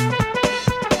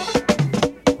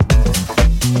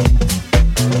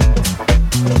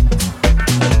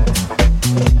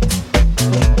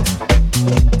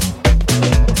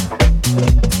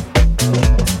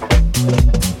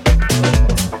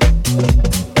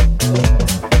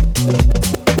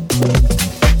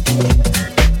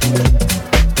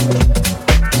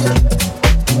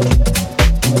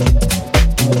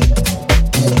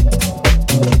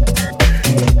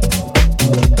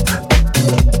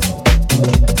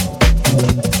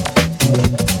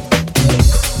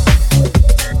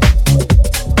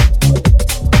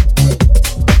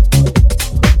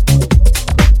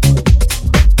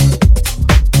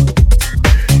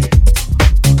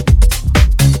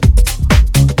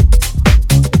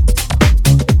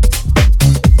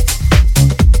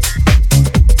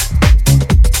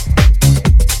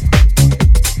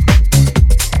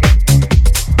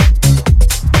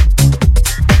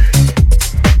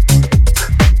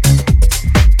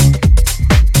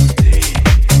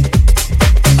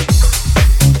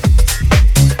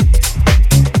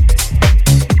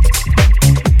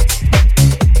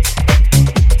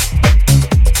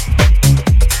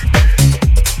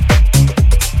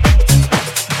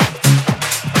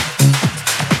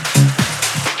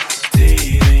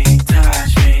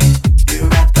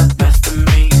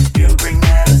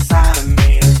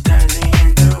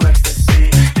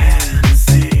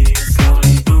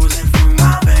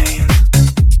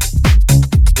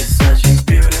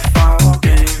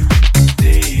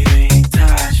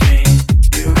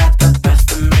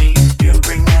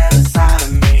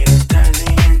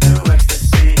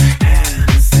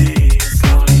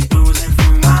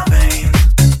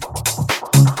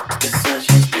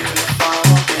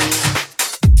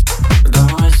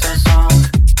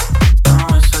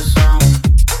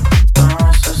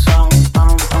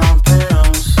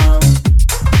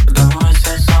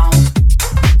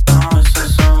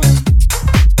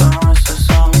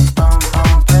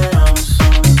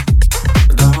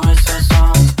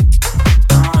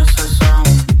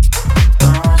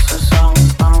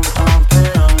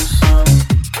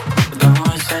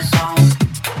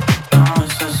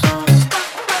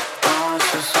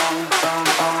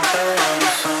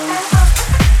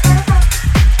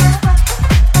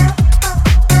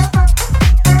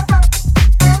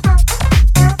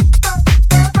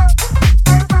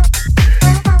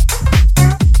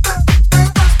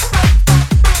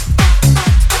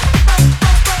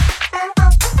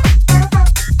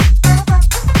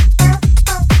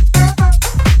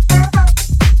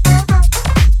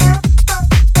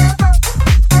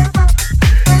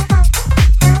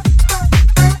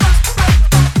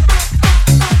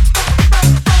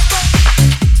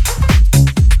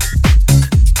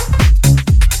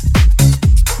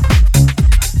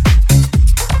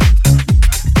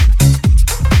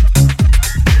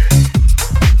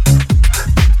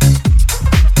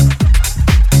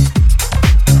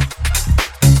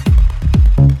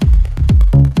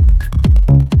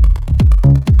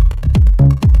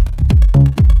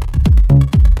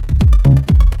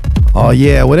 Oh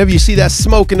yeah, whenever you see that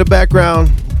smoke in the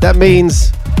background, that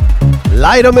means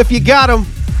light 'em if you got 'em.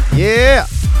 Yeah.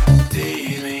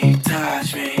 Tease me,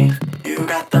 touch me, you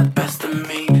got the best of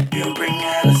me. You bring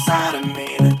out a side of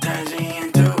me that turns me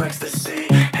into ecstasy.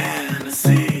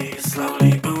 Hennessy,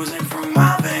 slowly oozing from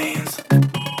my veins.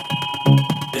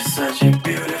 It's such a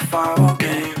beautiful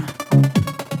game.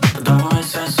 Don't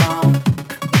waste a song,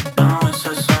 don't waste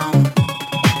a song,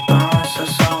 don't waste a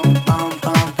song,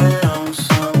 don't pay on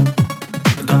song.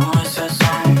 Don't waste a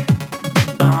song,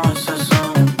 don't waste a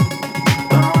song,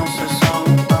 don't waste a song,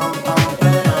 don't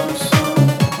pay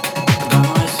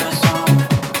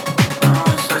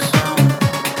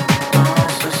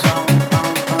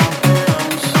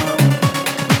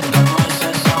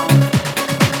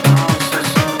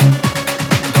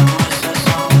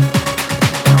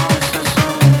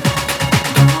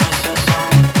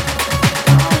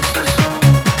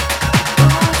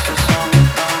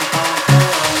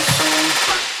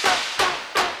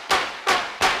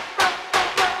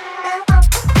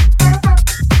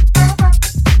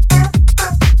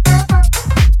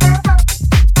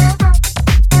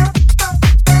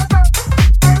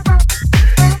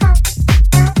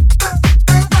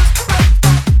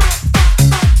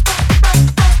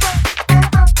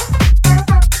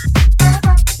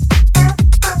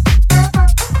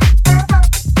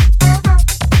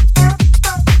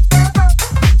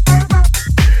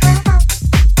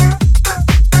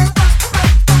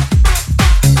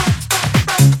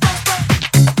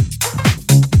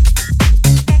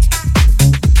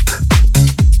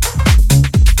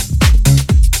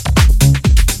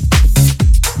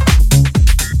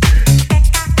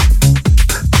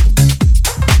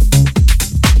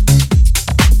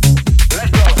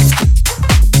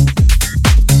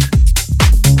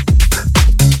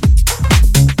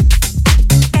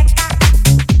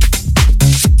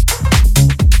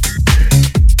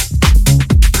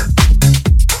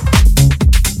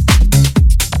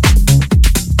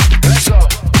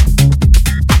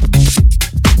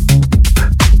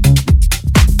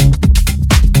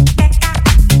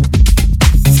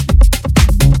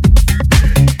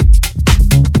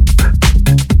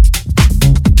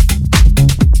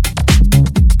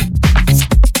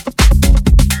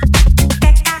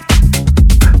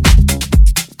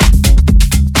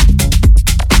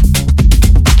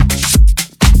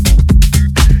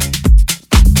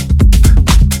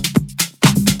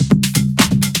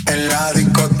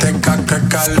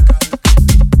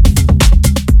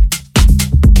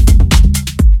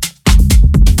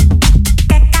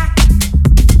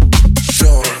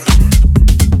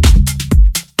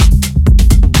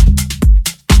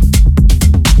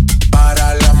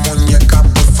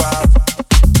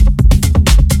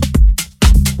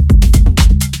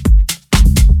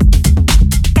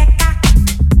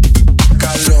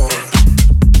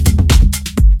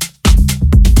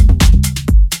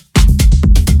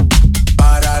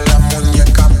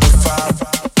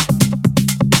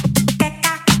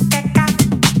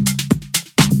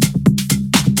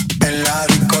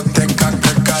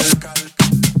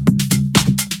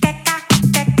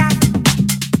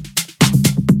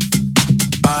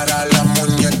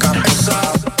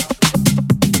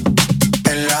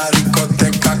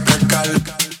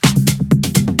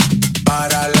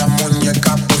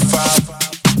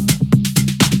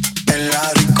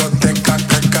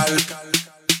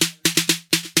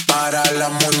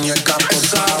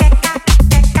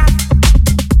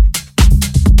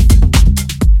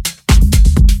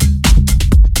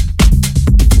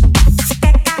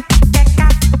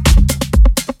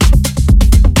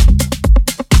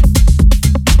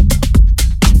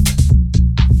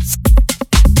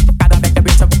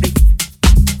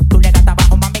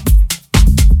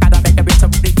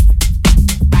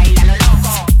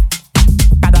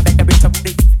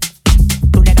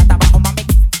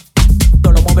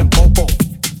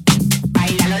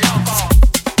Baila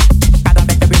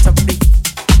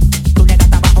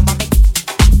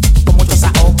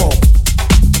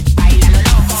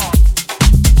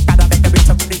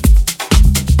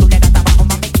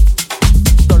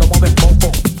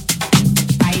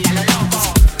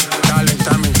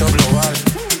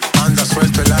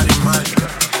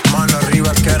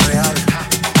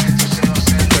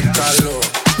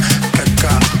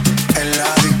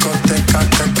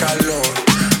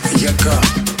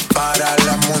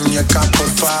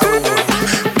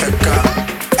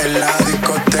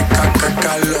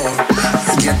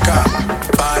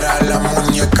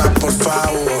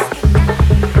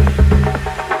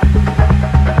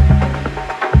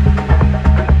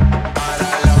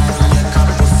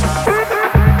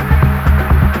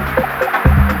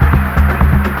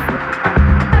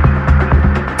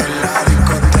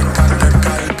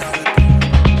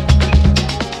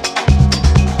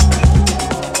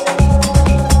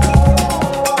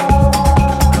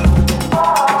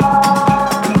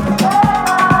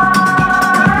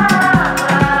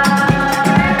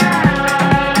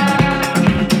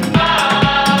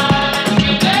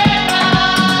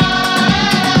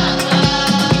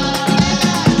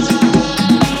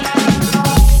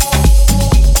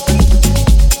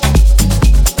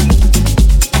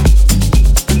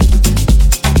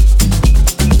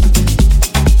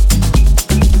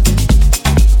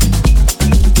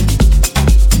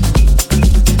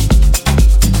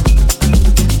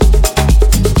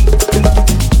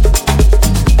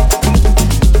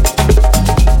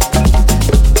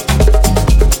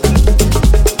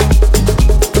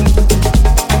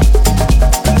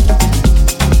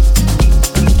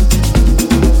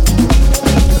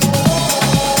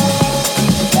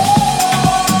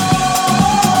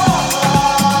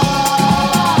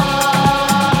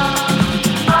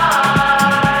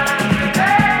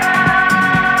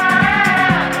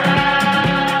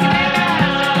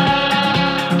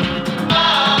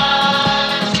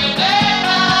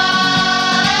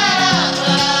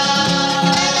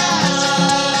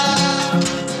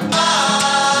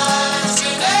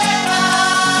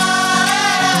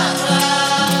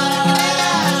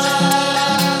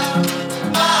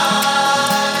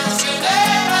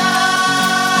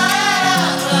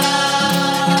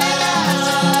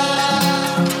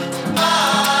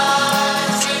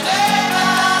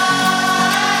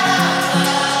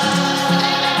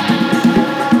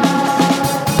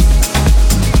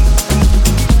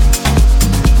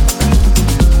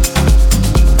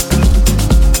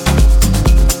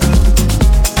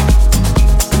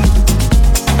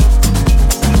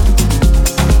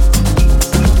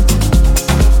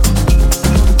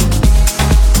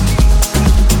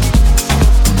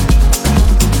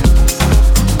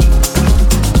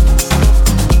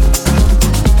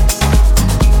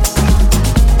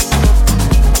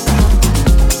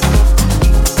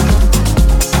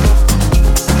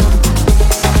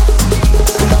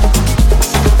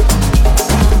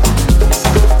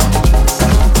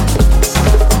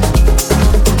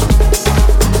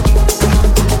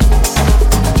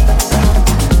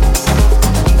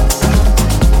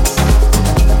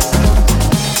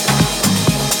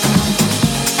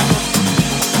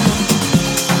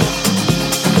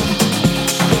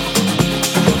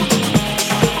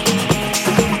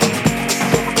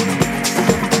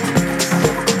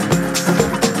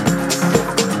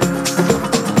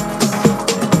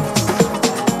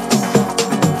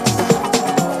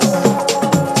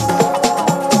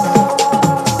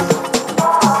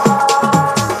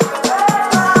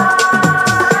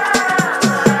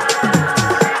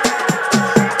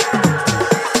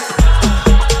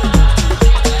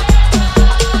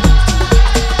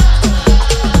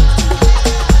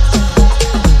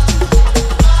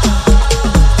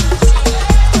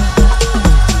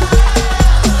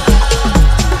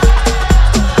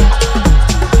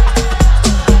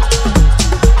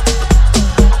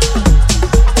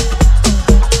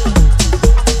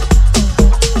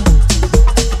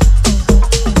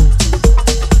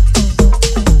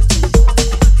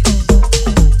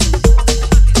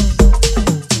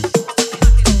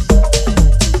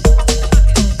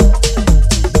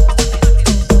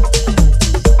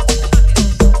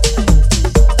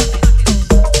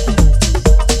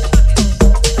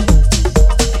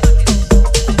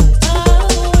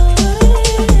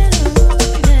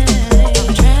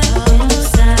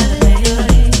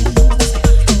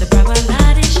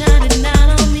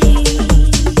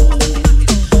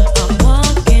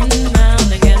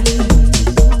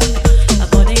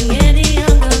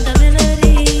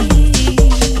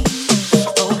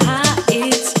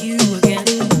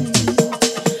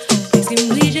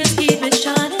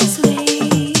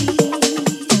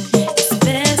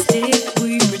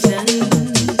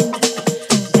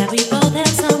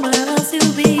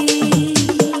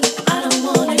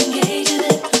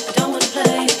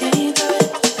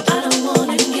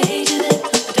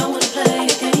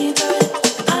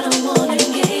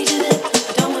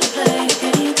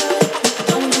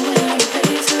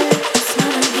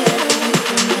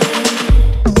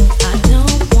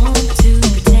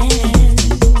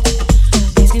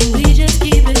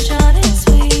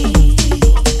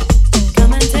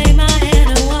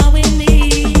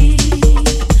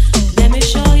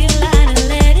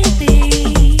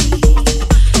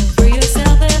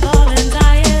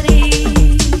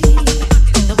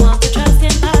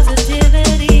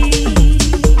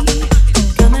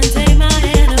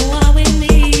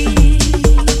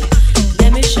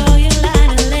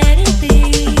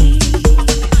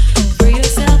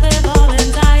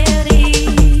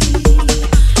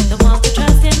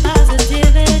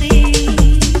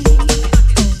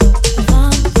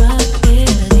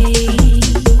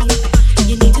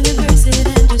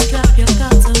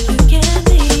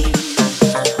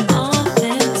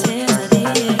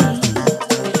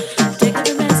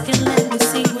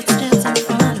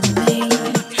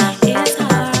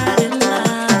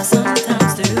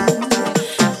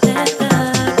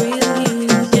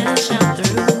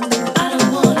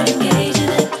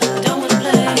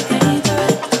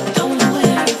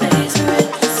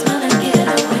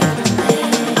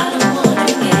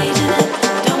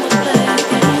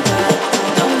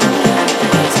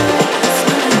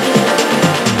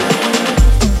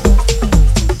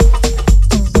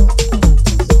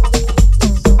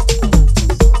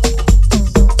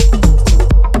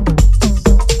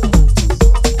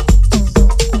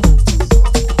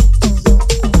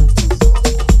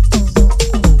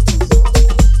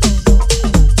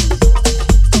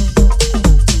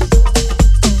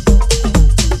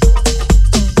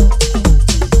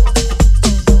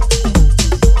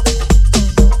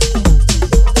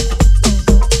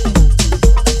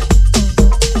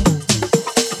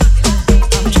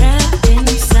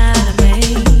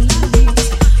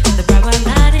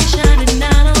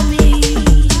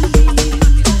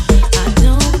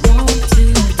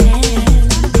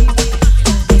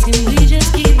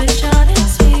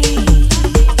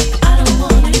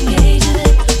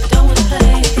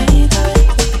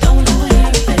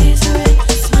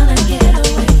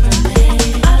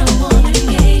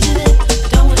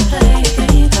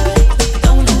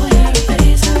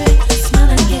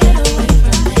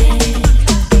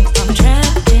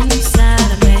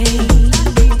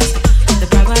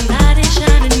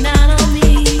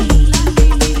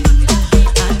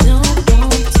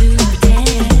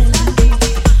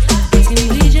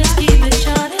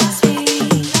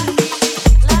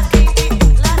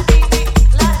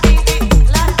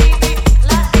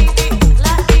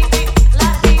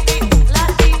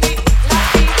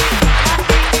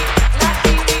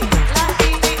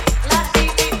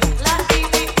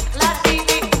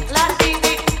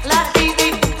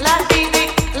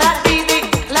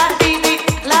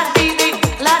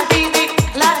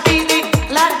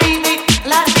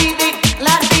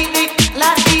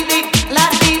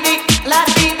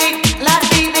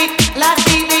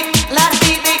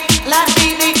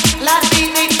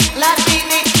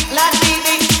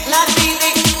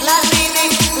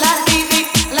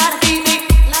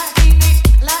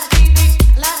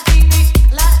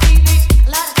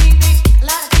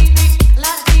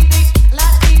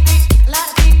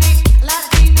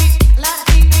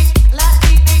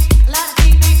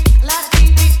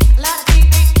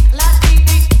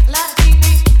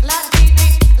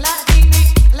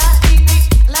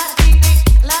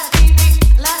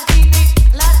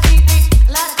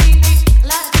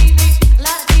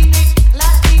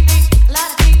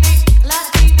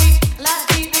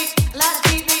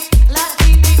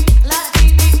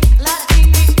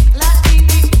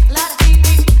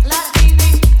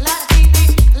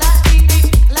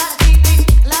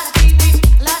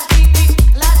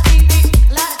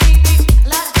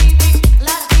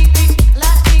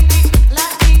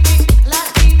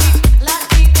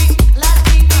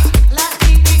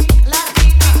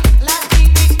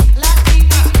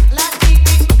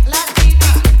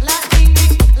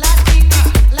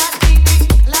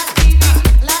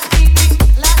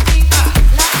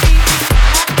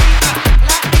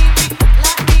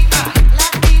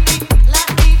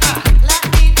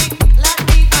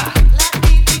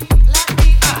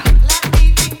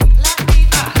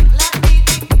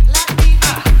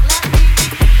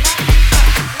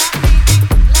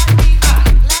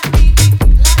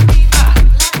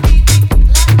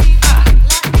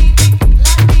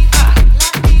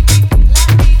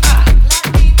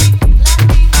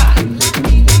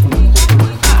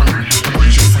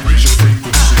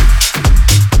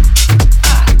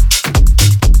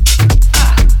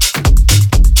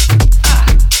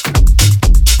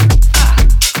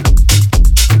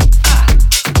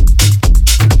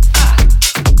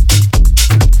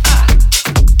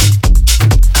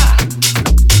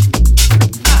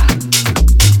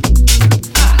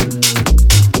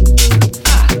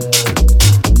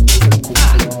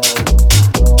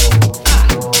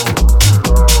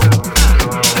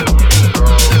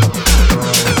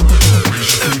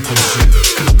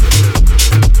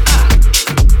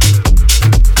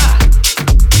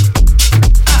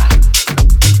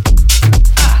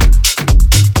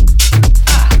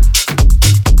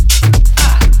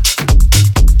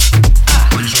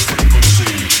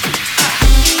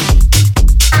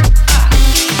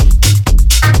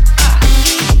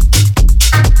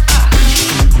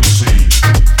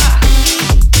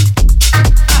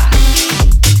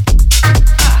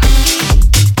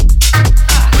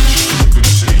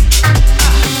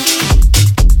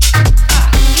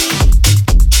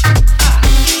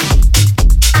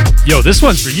Yo, this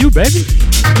one's for you, baby.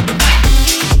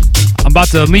 I'm about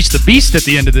to unleash the beast at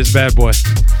the end of this bad boy.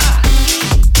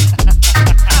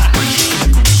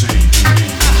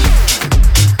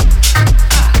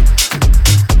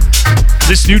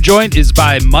 This new joint is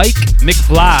by Mike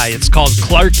McFly. It's called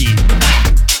Clarky.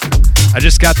 I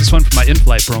just got this one for my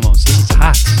in-flight promos. This is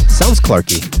hot. Sounds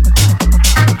Clarky.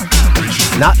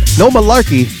 No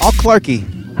malarkey, all Clarky.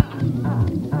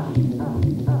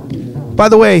 By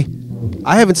the way,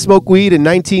 I haven't smoked weed in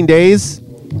 19 days,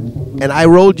 and I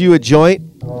rolled you a joint.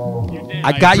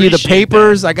 I got you the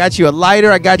papers. That. I got you a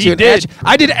lighter. I got you an edge.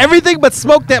 I did everything but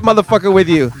smoke that motherfucker with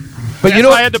you. But That's you know,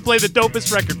 why I had to play the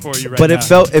dopest record for you right but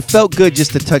now. it felt good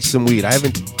just to touch some weed. I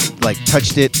haven't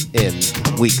touched it in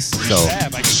weeks. So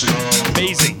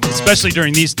amazing, especially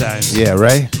during these times. Yeah,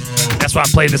 right. That's why I'm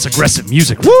playing this aggressive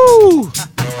music. Woo!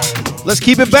 Let's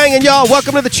keep it banging, y'all.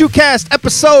 Welcome to the TrueCast,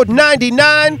 episode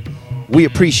 99. We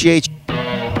appreciate you.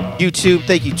 YouTube,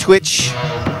 thank you, Twitch.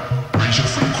 Raise your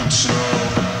frequency.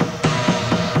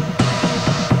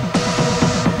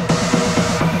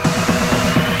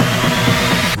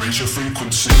 Raise your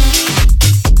frequency.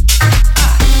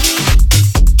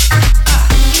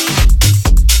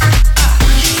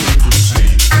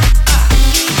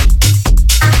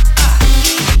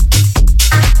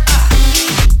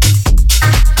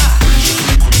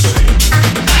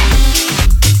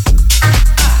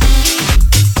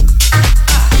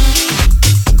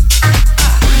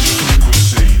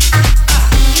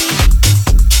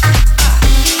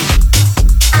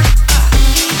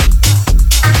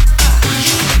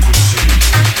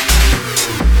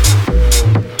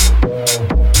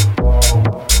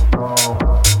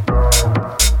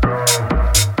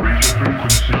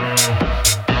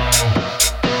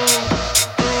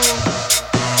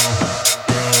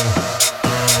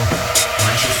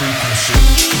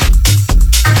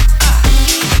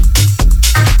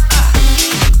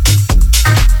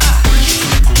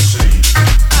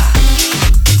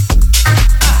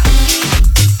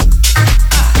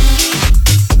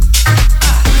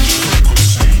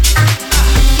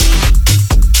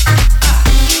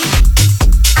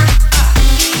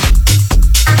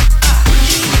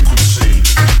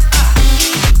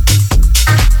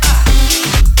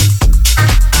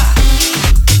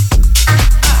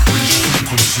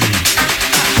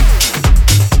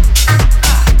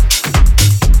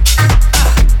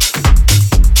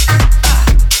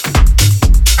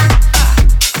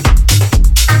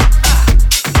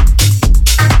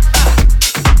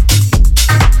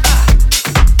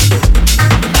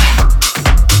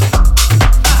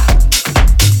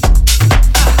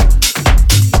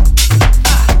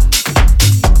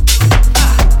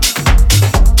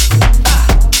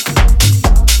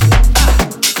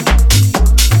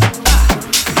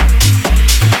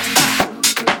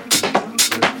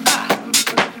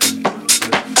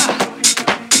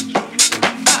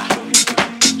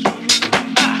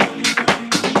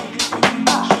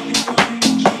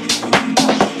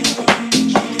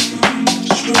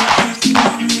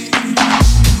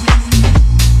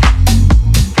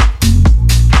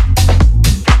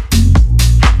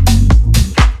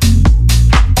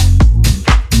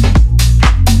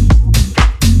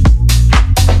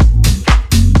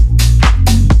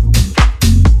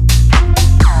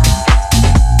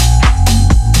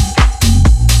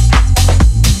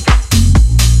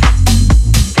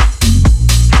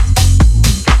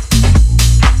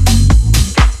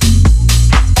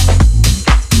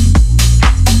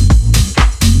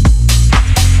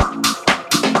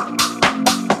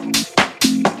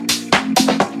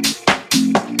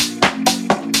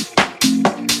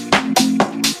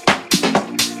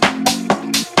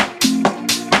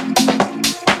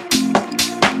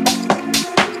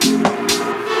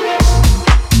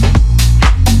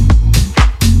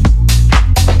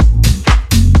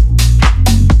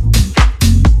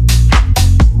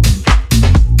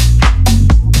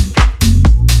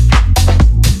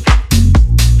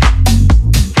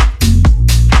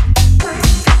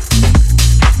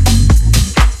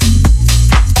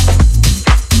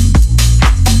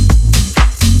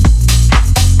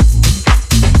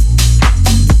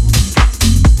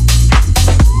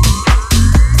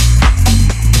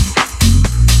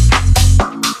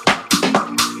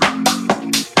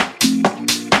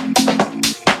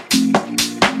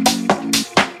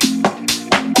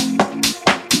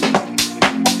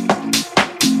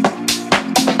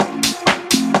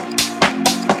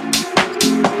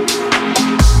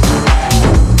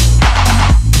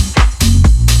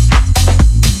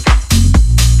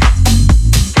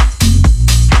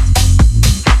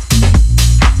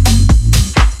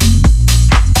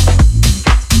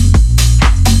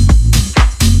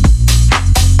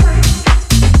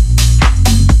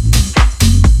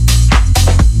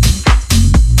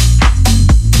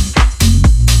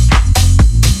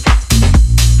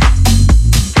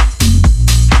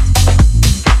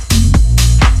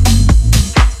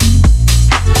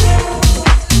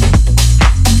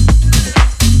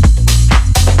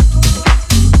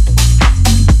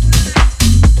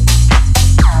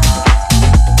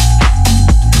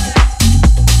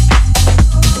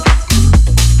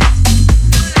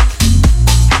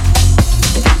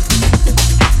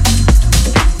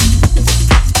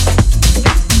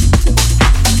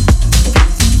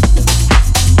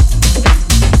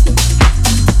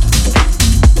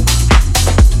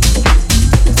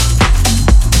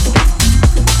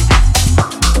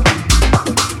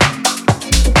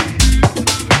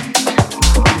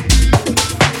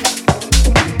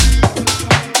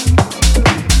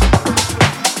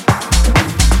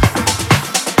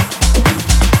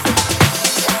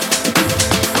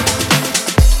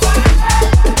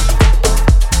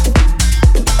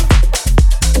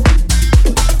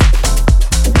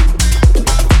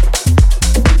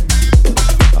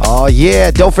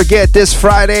 Yeah, don't forget this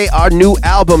Friday our new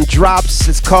album drops.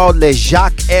 It's called Le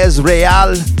Jacques est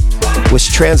Réel,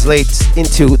 which translates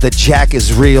into The Jack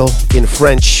is Real in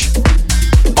French.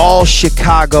 All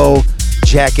Chicago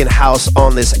Jack and House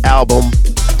on this album.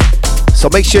 So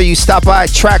make sure you stop by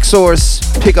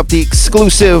Traxsource, pick up the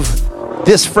exclusive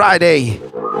this Friday,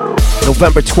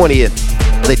 November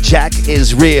 20th. The Jack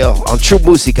is Real on True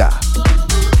Musica.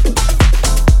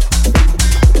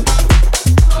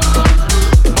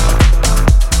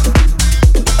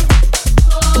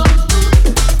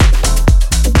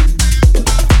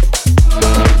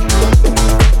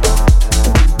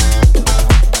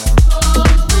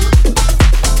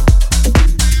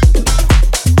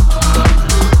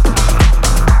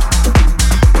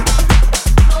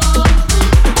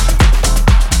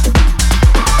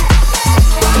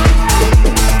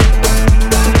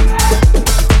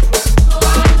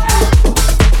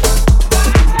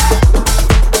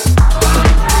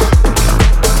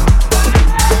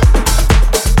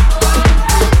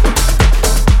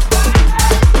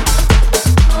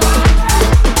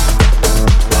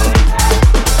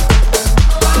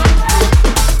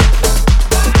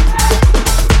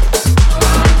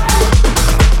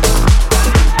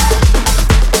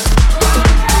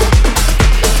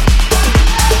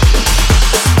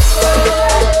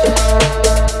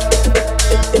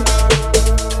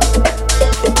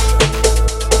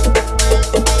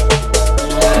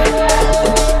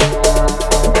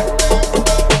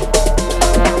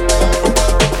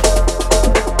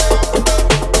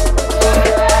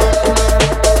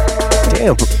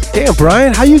 Damn,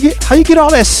 Brian, how you get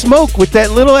all that smoke with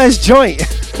that little ass joint?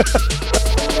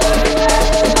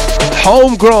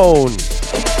 Homegrown,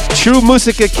 True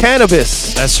Musica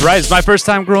cannabis. That's right. It's my first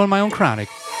time growing my own chronic.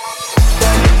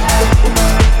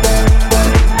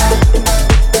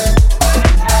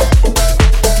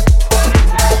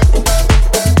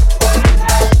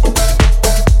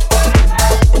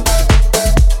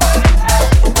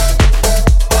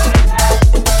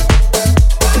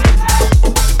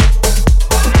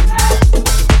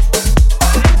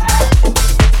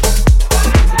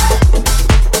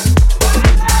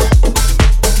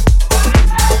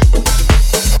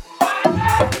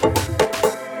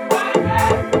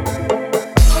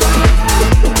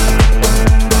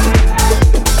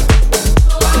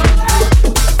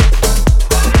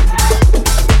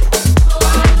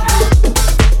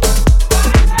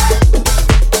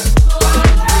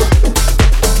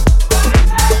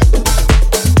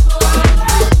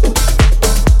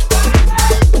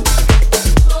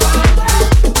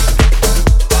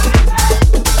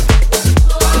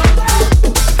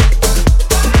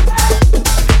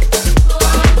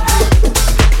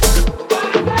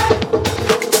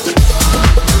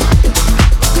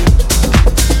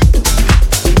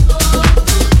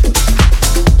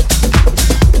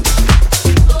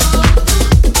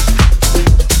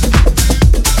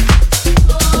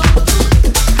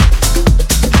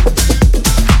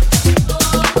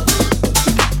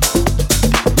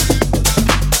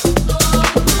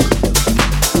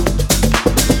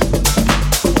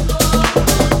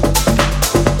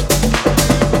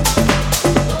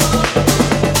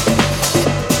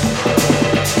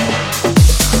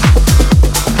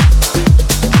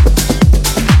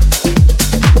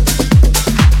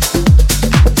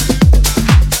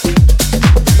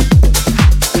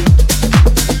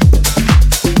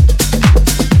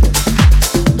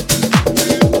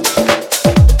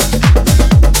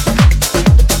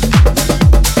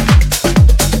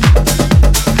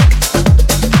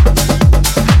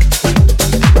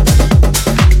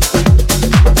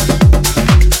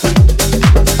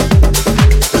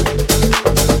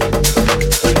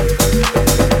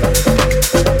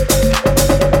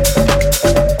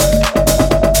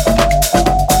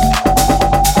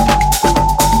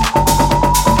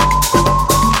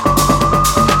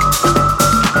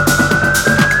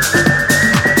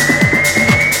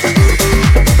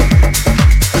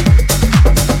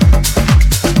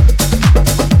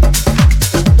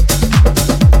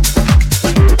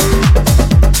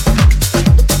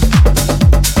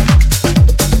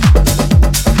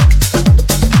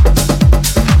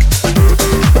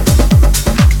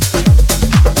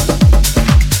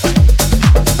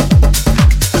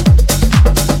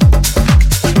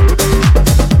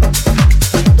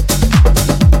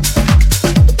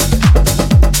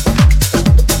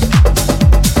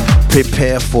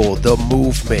 Prepare for the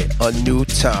movement, a new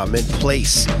time and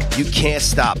place. You can't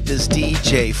stop this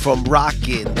DJ from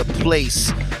rocking the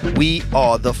place. We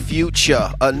are the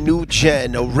future, a new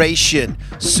generation,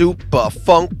 super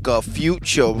funka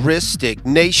futuristic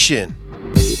nation.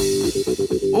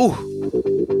 Ooh.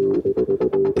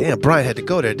 Damn, Brian had to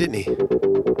go there, didn't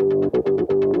he?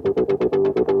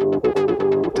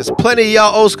 There's plenty of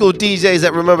y'all old school DJs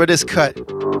that remember this cut.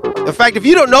 In fact, if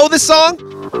you don't know this song,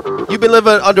 you've been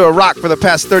living under a rock for the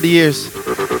past 30 years.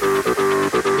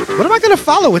 What am I going to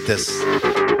follow with this?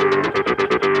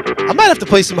 I might have to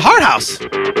play some Hard House.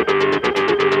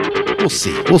 We'll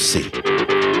see. We'll see.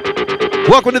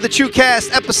 Welcome to the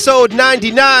TrueCast, episode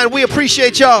 99. We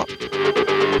appreciate y'all.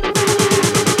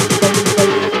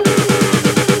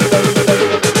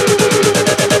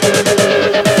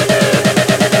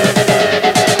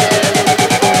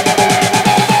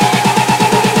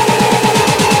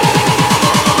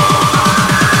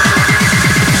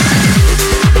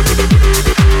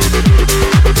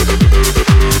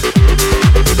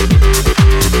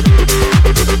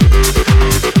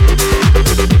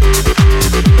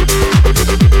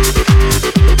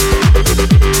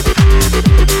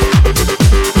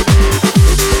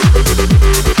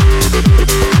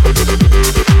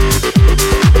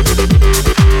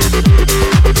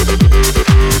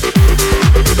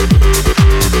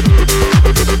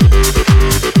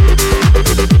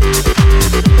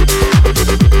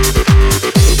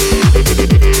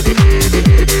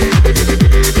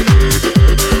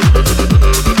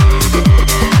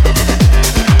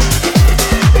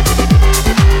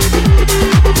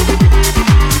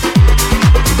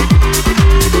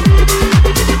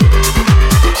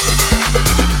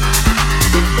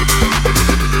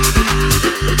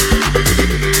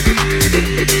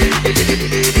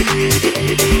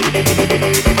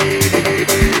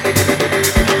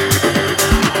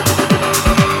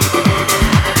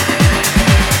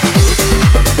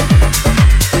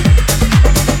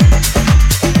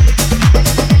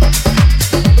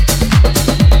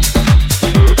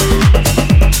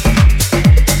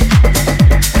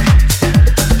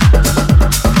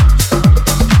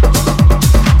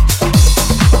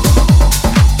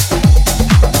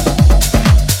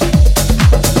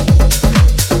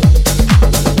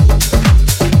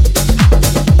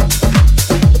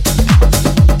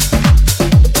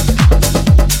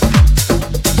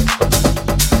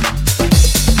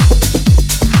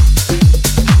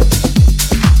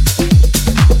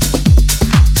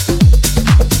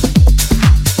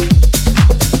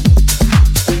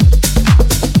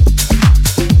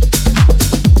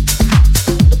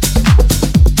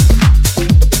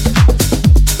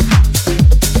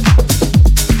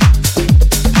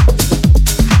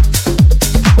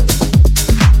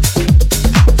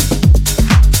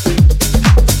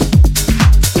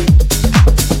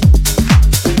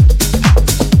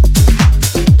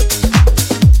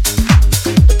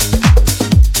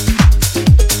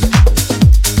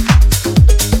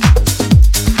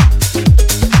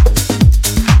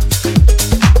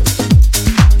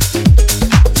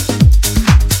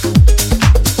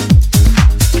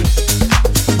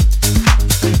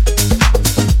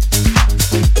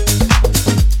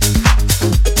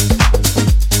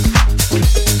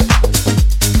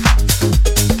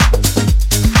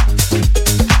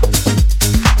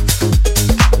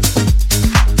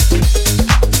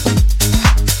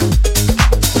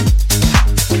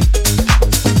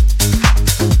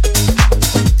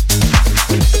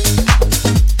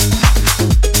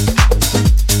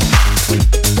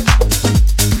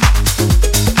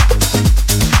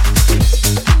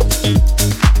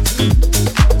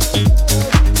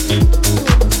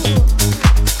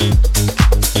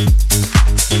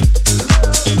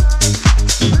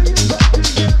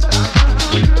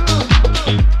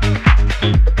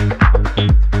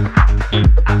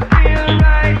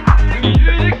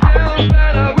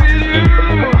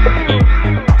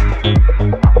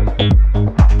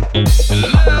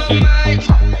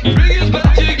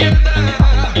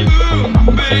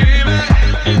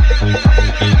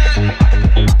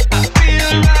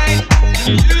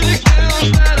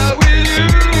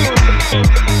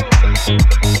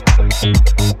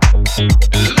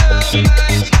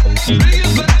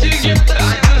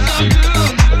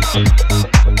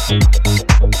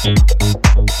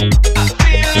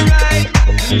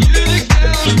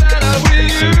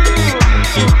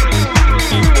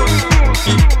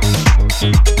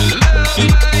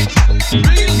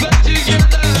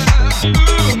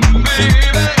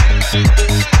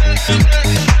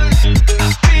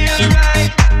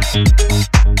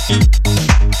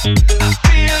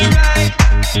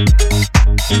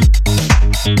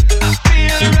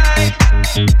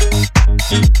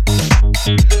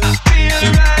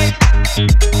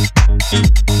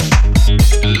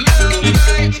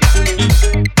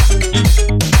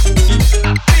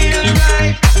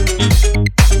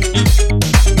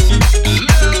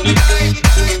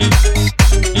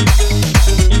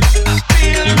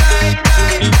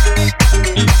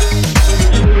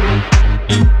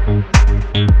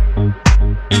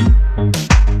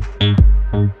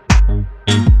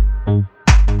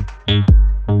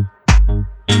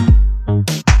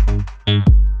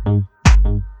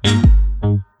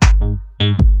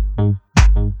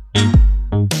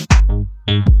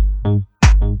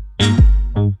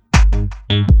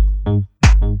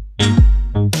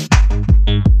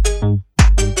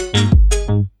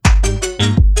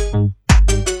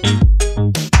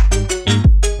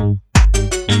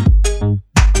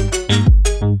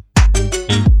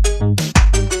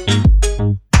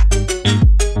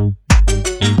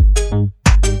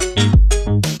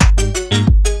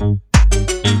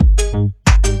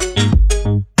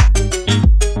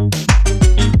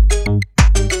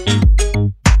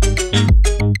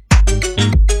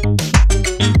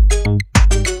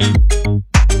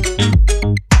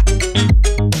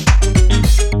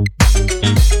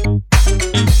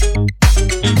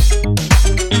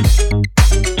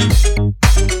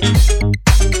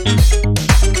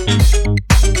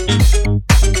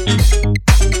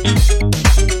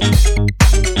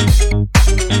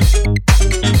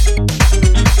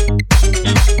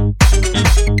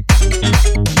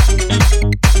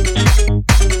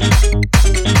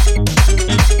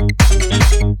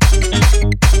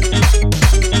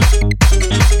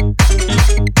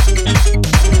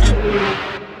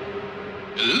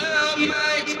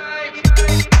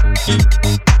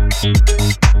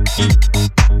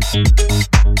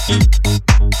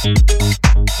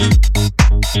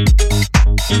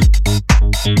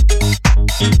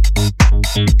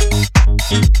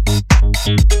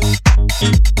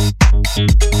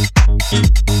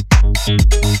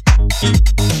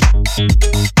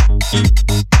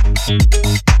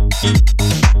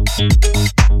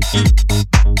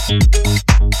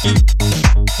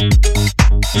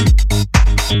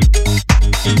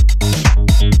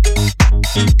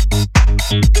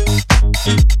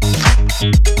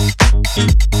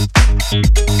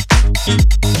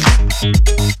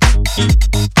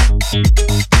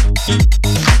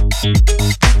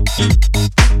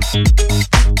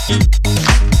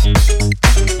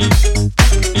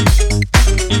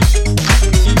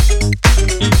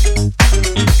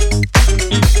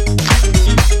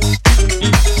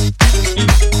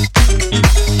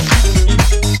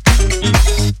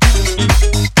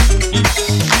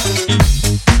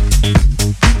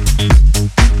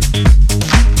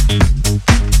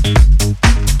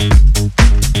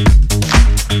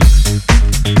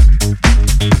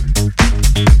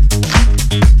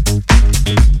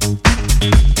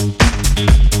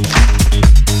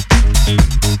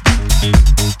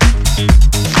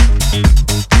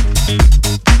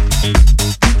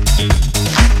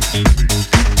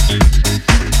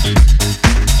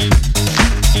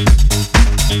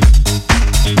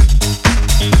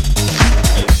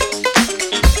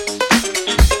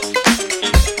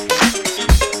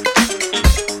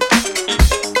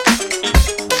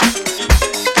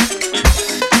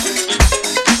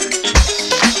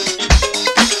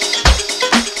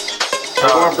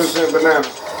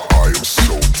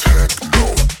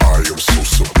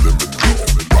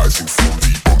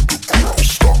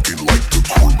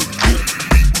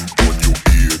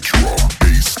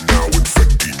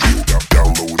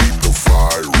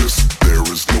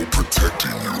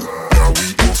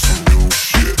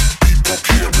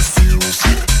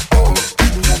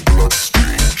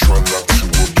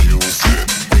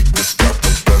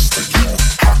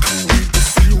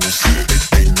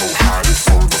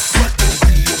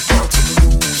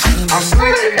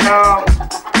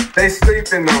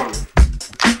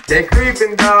 They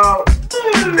creeping, dog.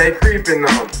 They creeping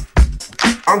on me.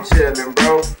 I'm chillin',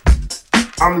 bro.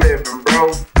 I'm living,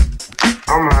 bro.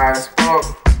 I'm high as fuck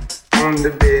on the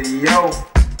video.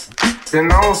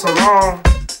 Been on so long,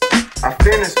 I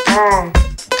finished strong.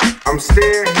 I'm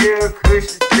still here,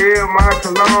 cushion still my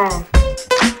cologne.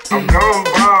 I'm gone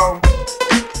ball,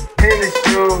 tennis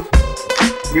shoes.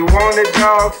 You want a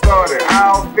dog starter,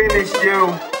 I'll finish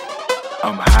you.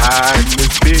 I'm high in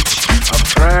this bitch, I'm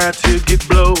trying to get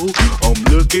blow. I'm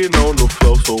looking on the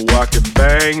floor so I can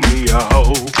bang me a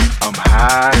hoe. I'm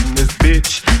high in this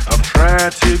bitch, I'm trying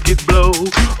to get blow.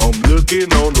 I'm looking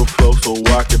on the floor so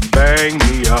I can bang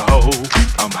me a hoe.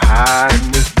 I'm high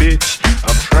in this bitch,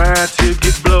 I'm trying to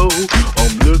get blow.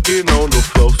 I'm looking on the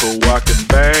floor so I can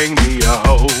bang me a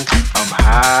hoe. I'm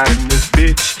high in this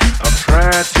bitch, I'm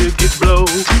trying to get blow.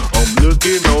 I'm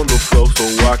looking on the floor so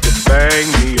I can bang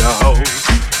me a hoe.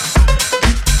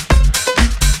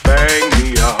 Bang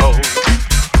me a hoe.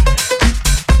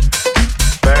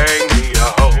 Bang me a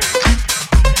hoe.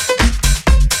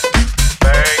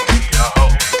 Bang me a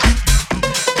hoe.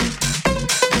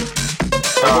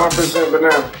 1%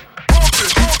 banana.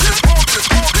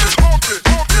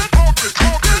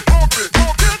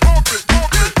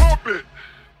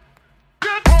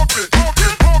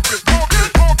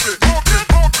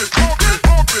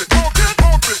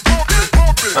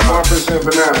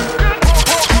 Banana.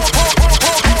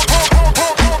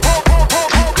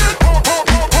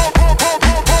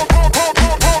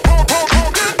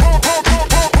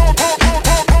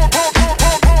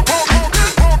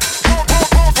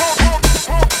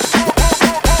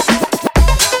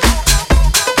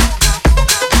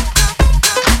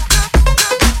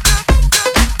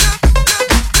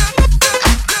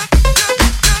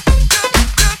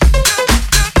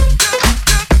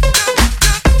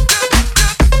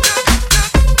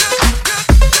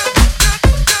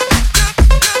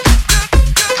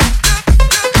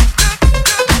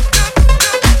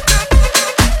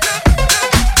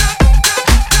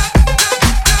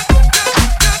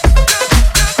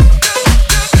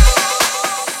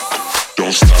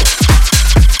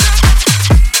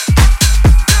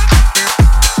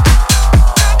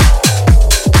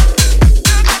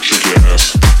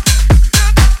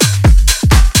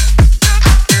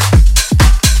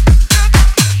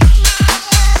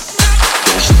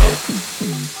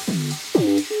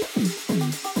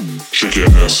 Shake your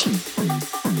ass.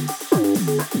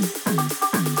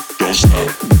 Don't stop.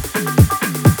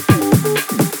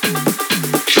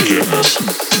 Shake your ass.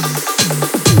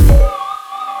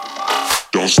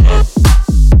 Don't stop.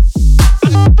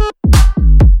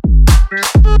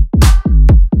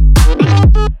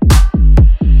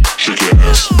 Shake your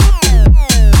ass.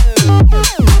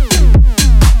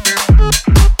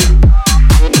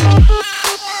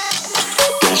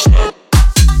 Don't stop.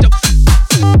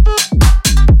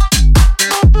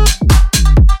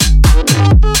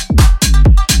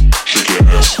 Shake your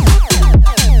ass.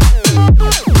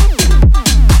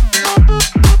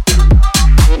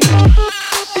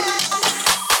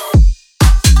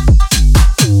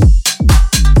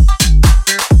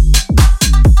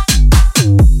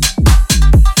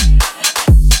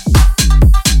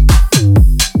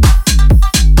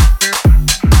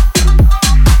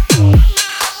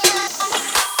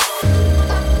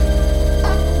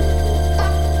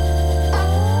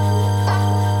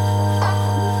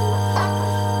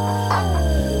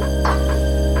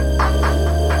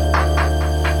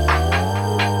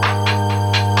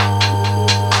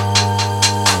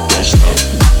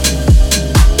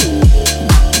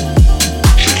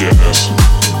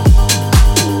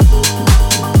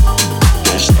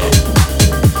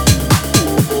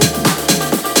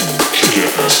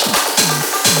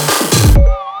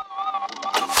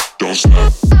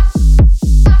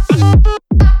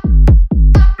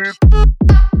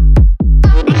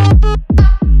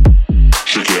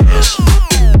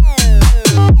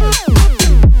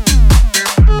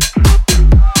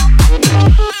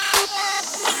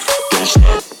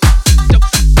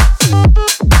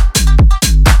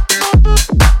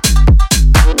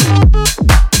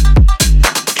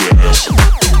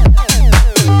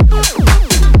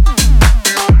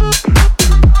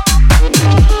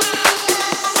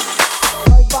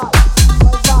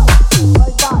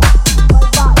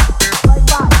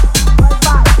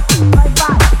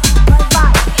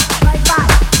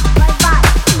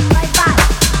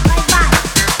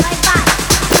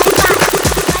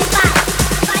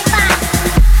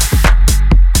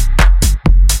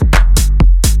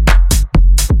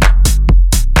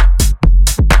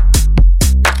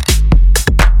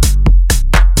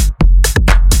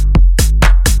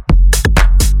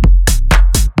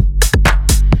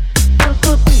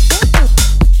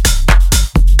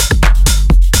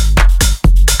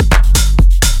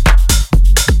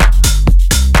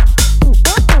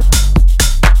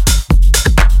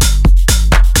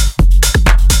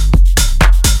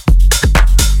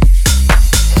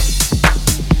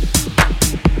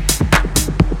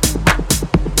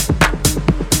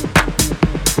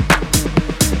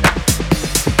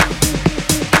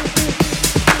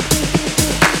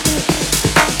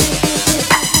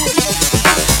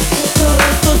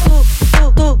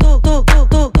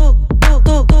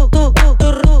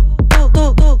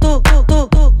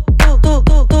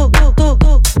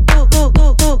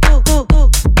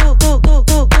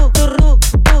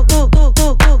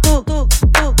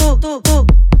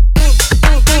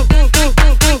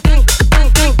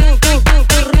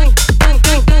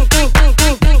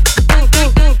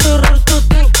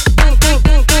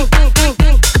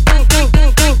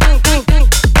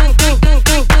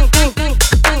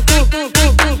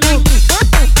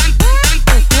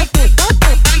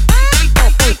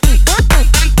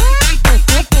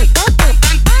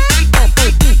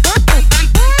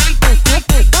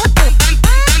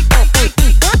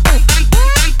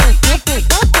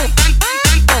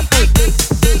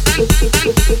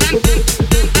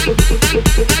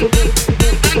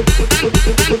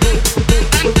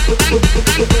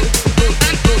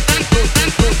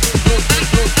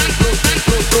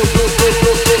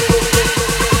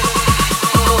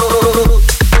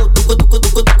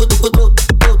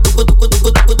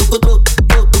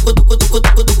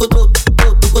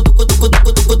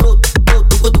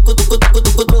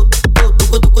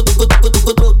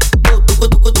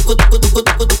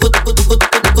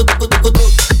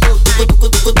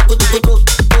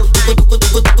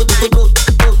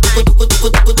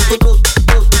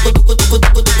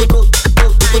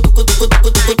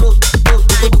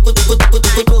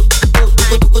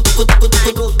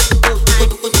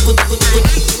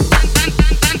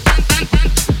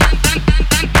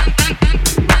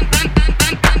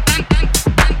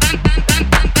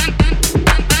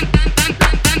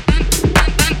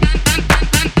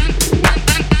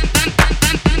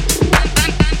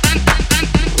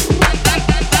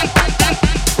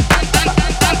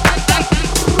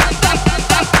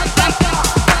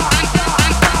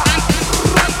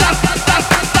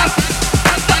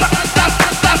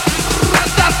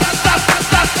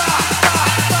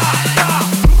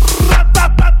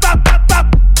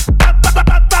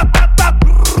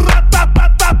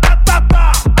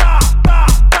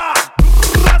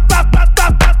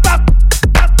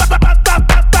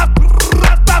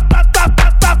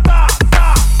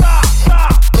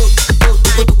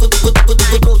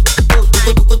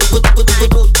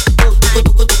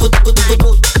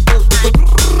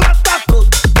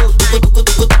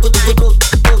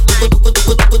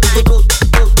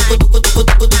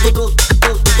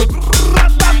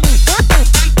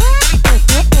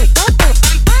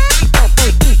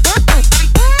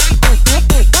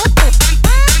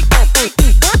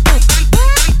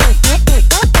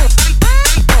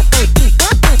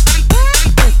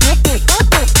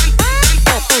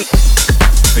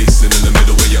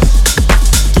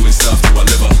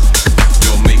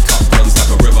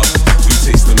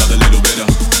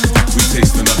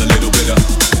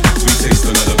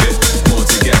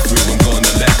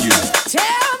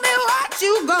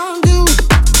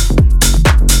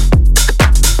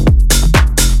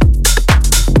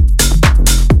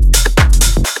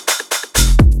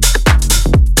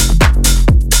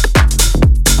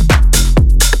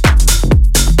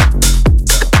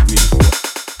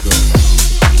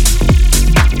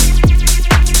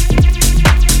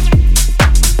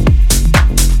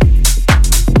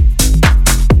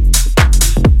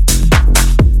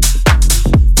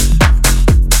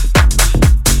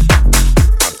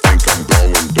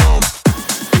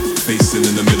 Facing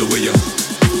in the middle where you're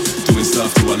doing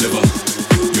stuff to our liver.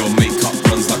 Your makeup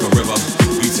runs like a river.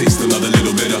 We taste another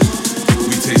little bit of.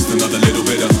 We taste another little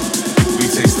bit of. We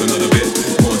taste another bit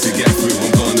more to get through.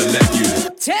 I'm gonna let you.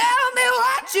 Tell me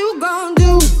what you gonna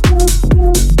do.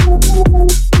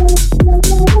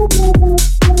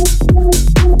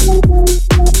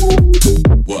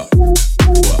 What?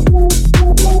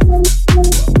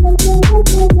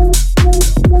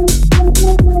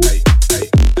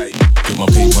 Get my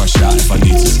paintbrush out if I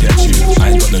need to sketch you.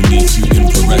 I ain't got no need to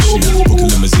impress you. Book a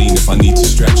limousine if I need to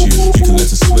stretch you. You can let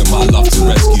us swim, I love to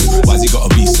rescue. Why's he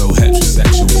gotta be so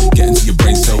heterosexual? Get into your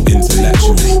brain so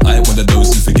intellectual. I ain't one of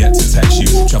those who forget to text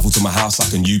you. Travel to my house, I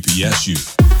can UPS you.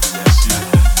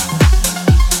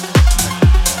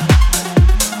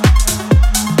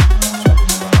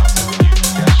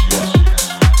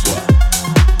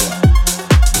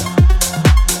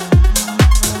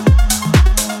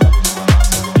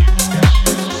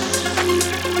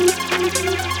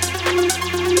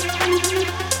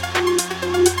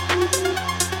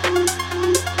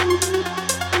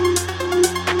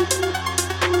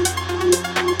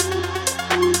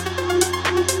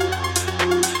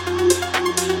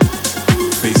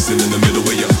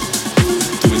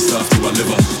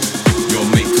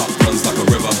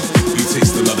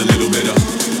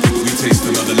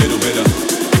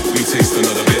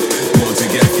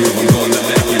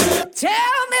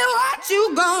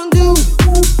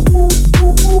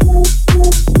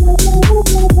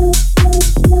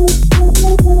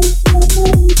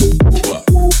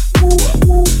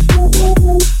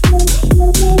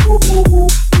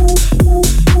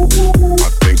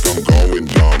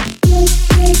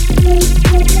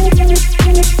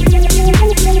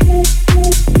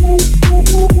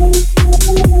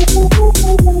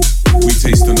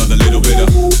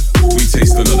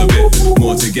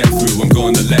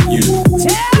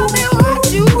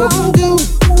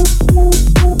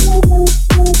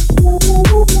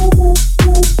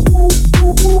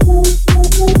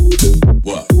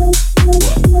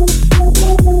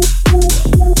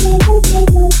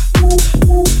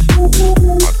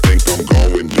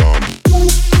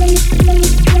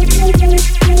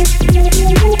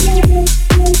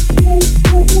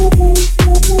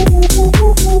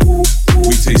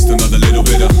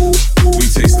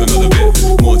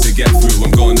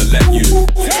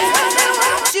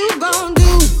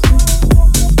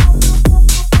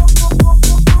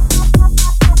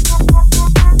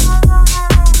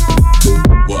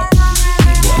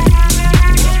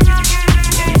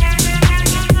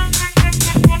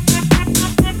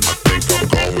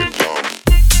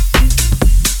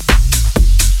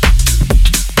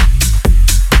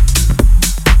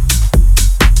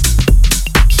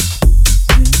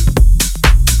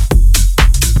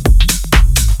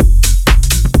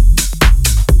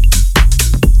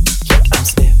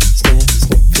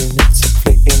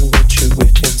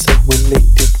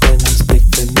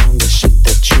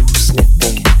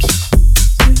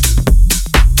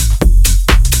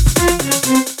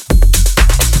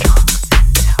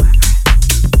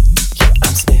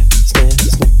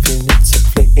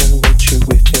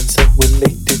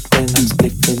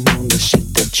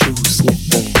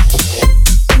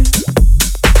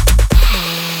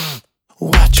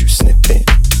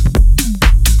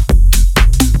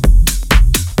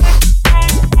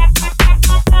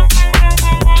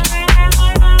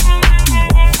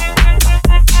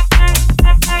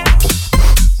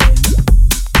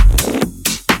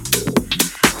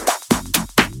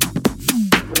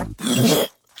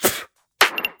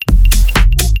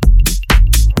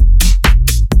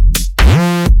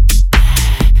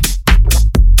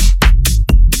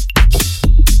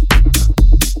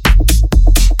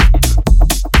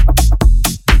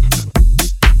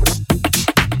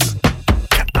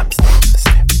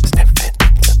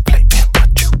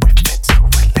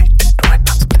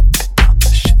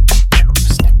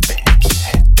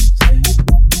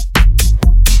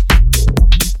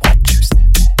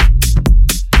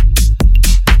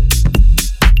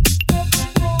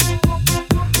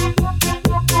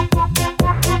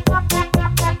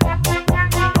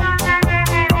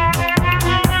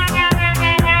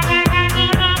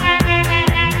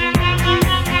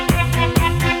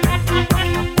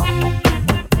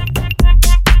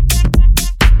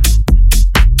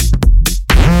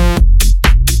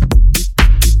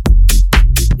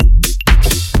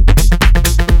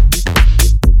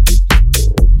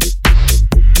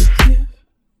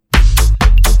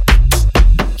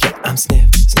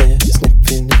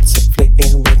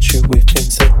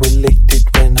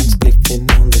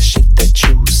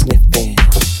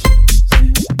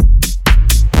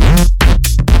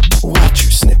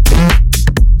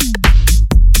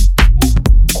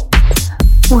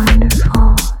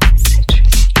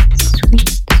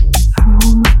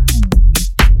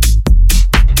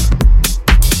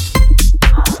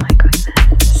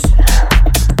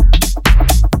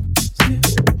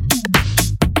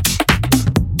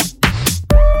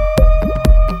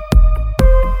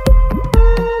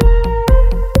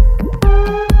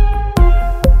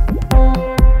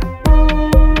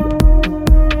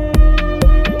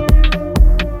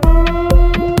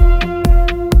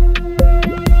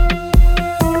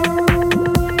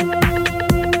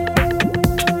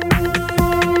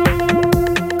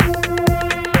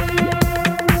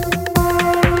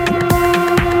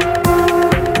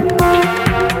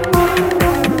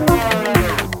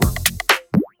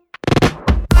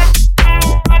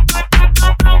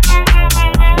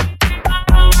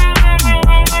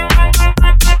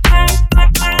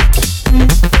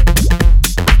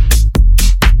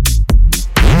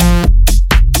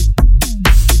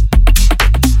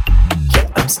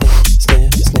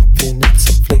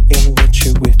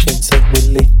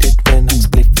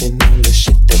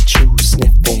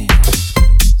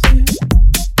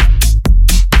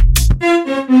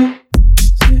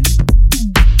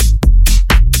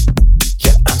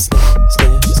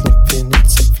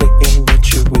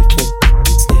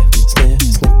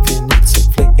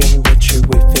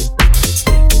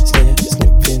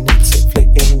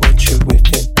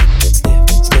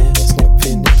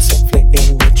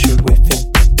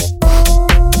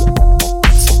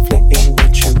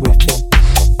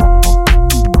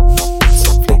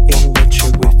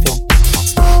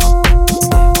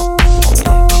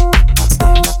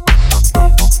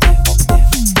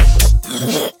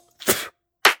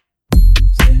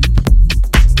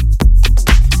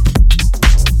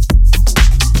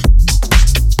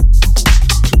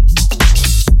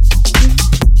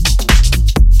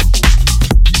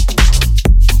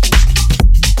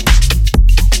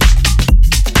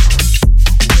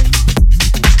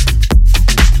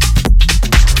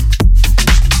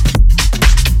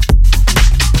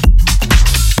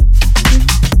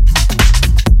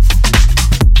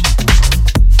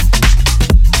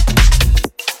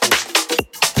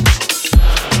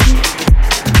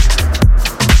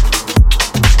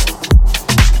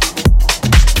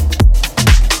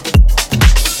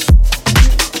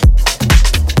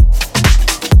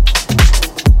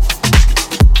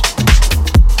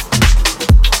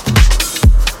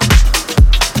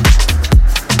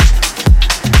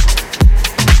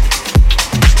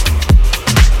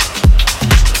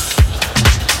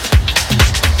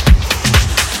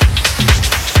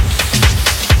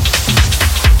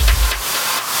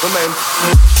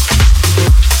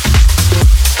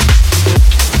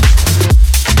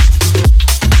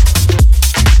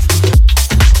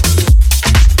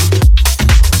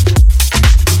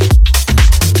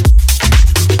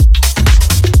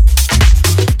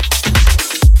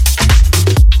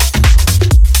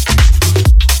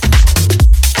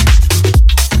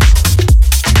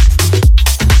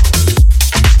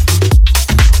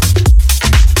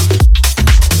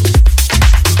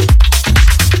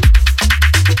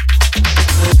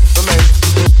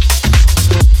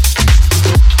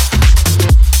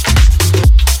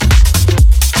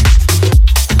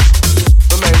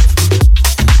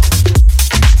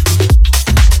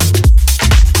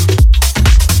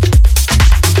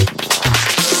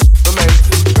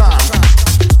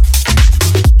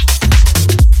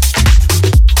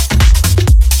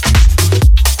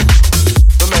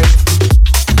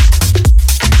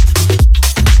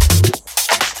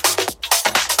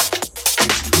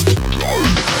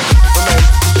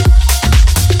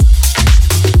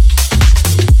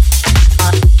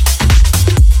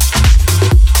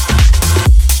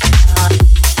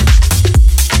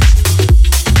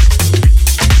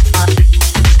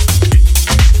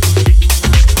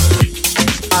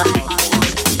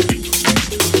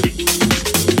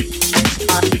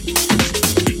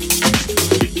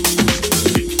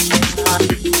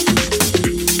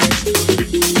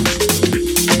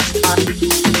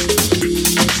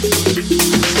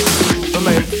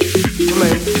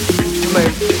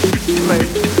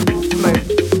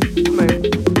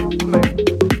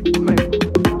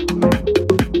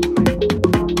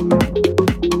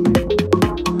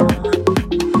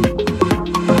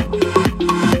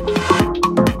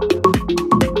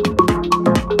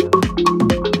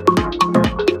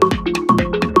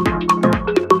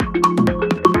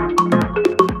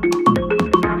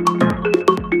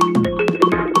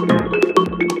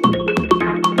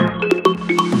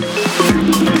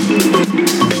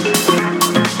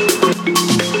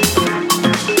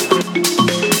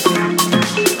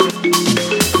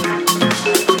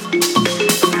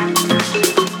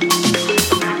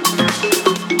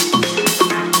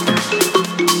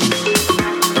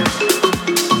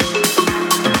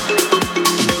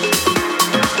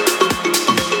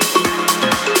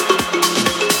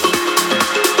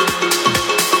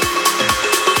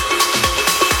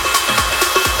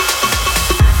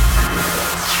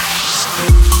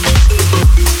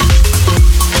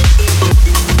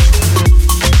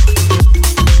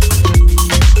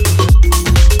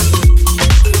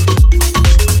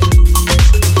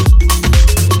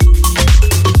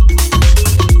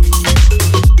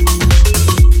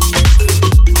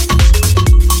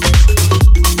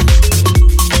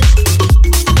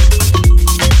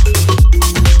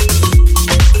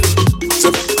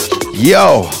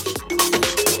 Yo,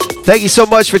 thank you so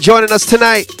much for joining us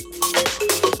tonight.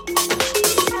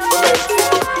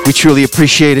 We truly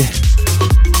appreciate it.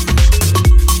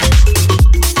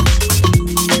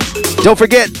 Don't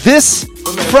forget, this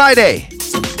Friday,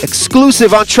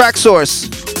 exclusive on Traxsource,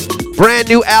 brand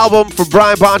new album from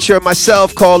Brian Boncher and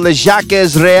myself called Le Jacques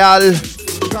Real.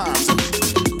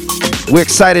 We're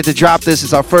excited to drop this.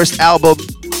 It's our first album,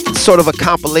 sort of a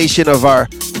compilation of our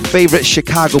favorite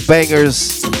Chicago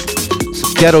bangers.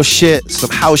 Some ghetto shit, some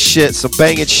house shit, some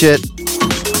banging shit.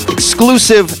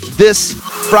 Exclusive this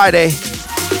Friday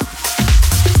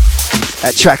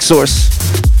at Traxsource.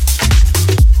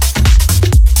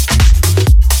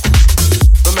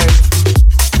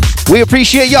 We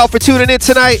appreciate y'all for tuning in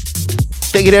tonight.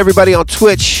 Thank you to everybody on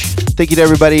Twitch. Thank you to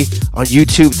everybody on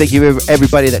YouTube. Thank you to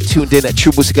everybody that tuned in at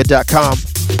TrueMusica.com.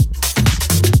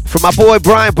 For my boy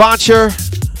Brian Boncher,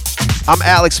 I'm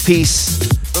Alex Peace,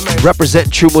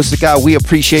 representing True Musica. We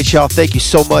appreciate y'all. Thank you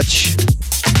so much.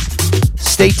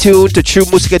 Stay tuned to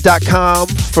TrueMusica.com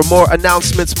for more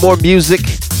announcements, more music,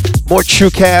 more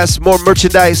TrueCast, more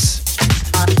merchandise.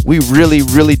 We really,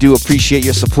 really do appreciate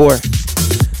your support.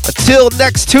 Until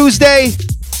next Tuesday,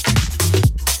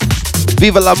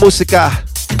 Viva la Musica.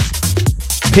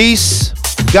 Peace.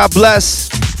 God bless.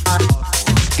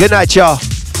 Good night, y'all.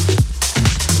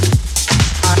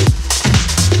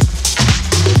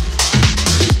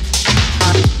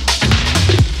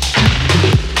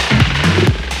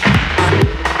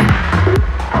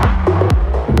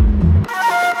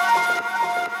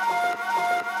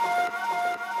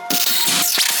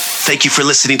 Thank you for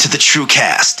listening to the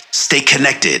TrueCast. Stay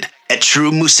connected at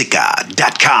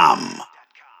TrueMusica.com.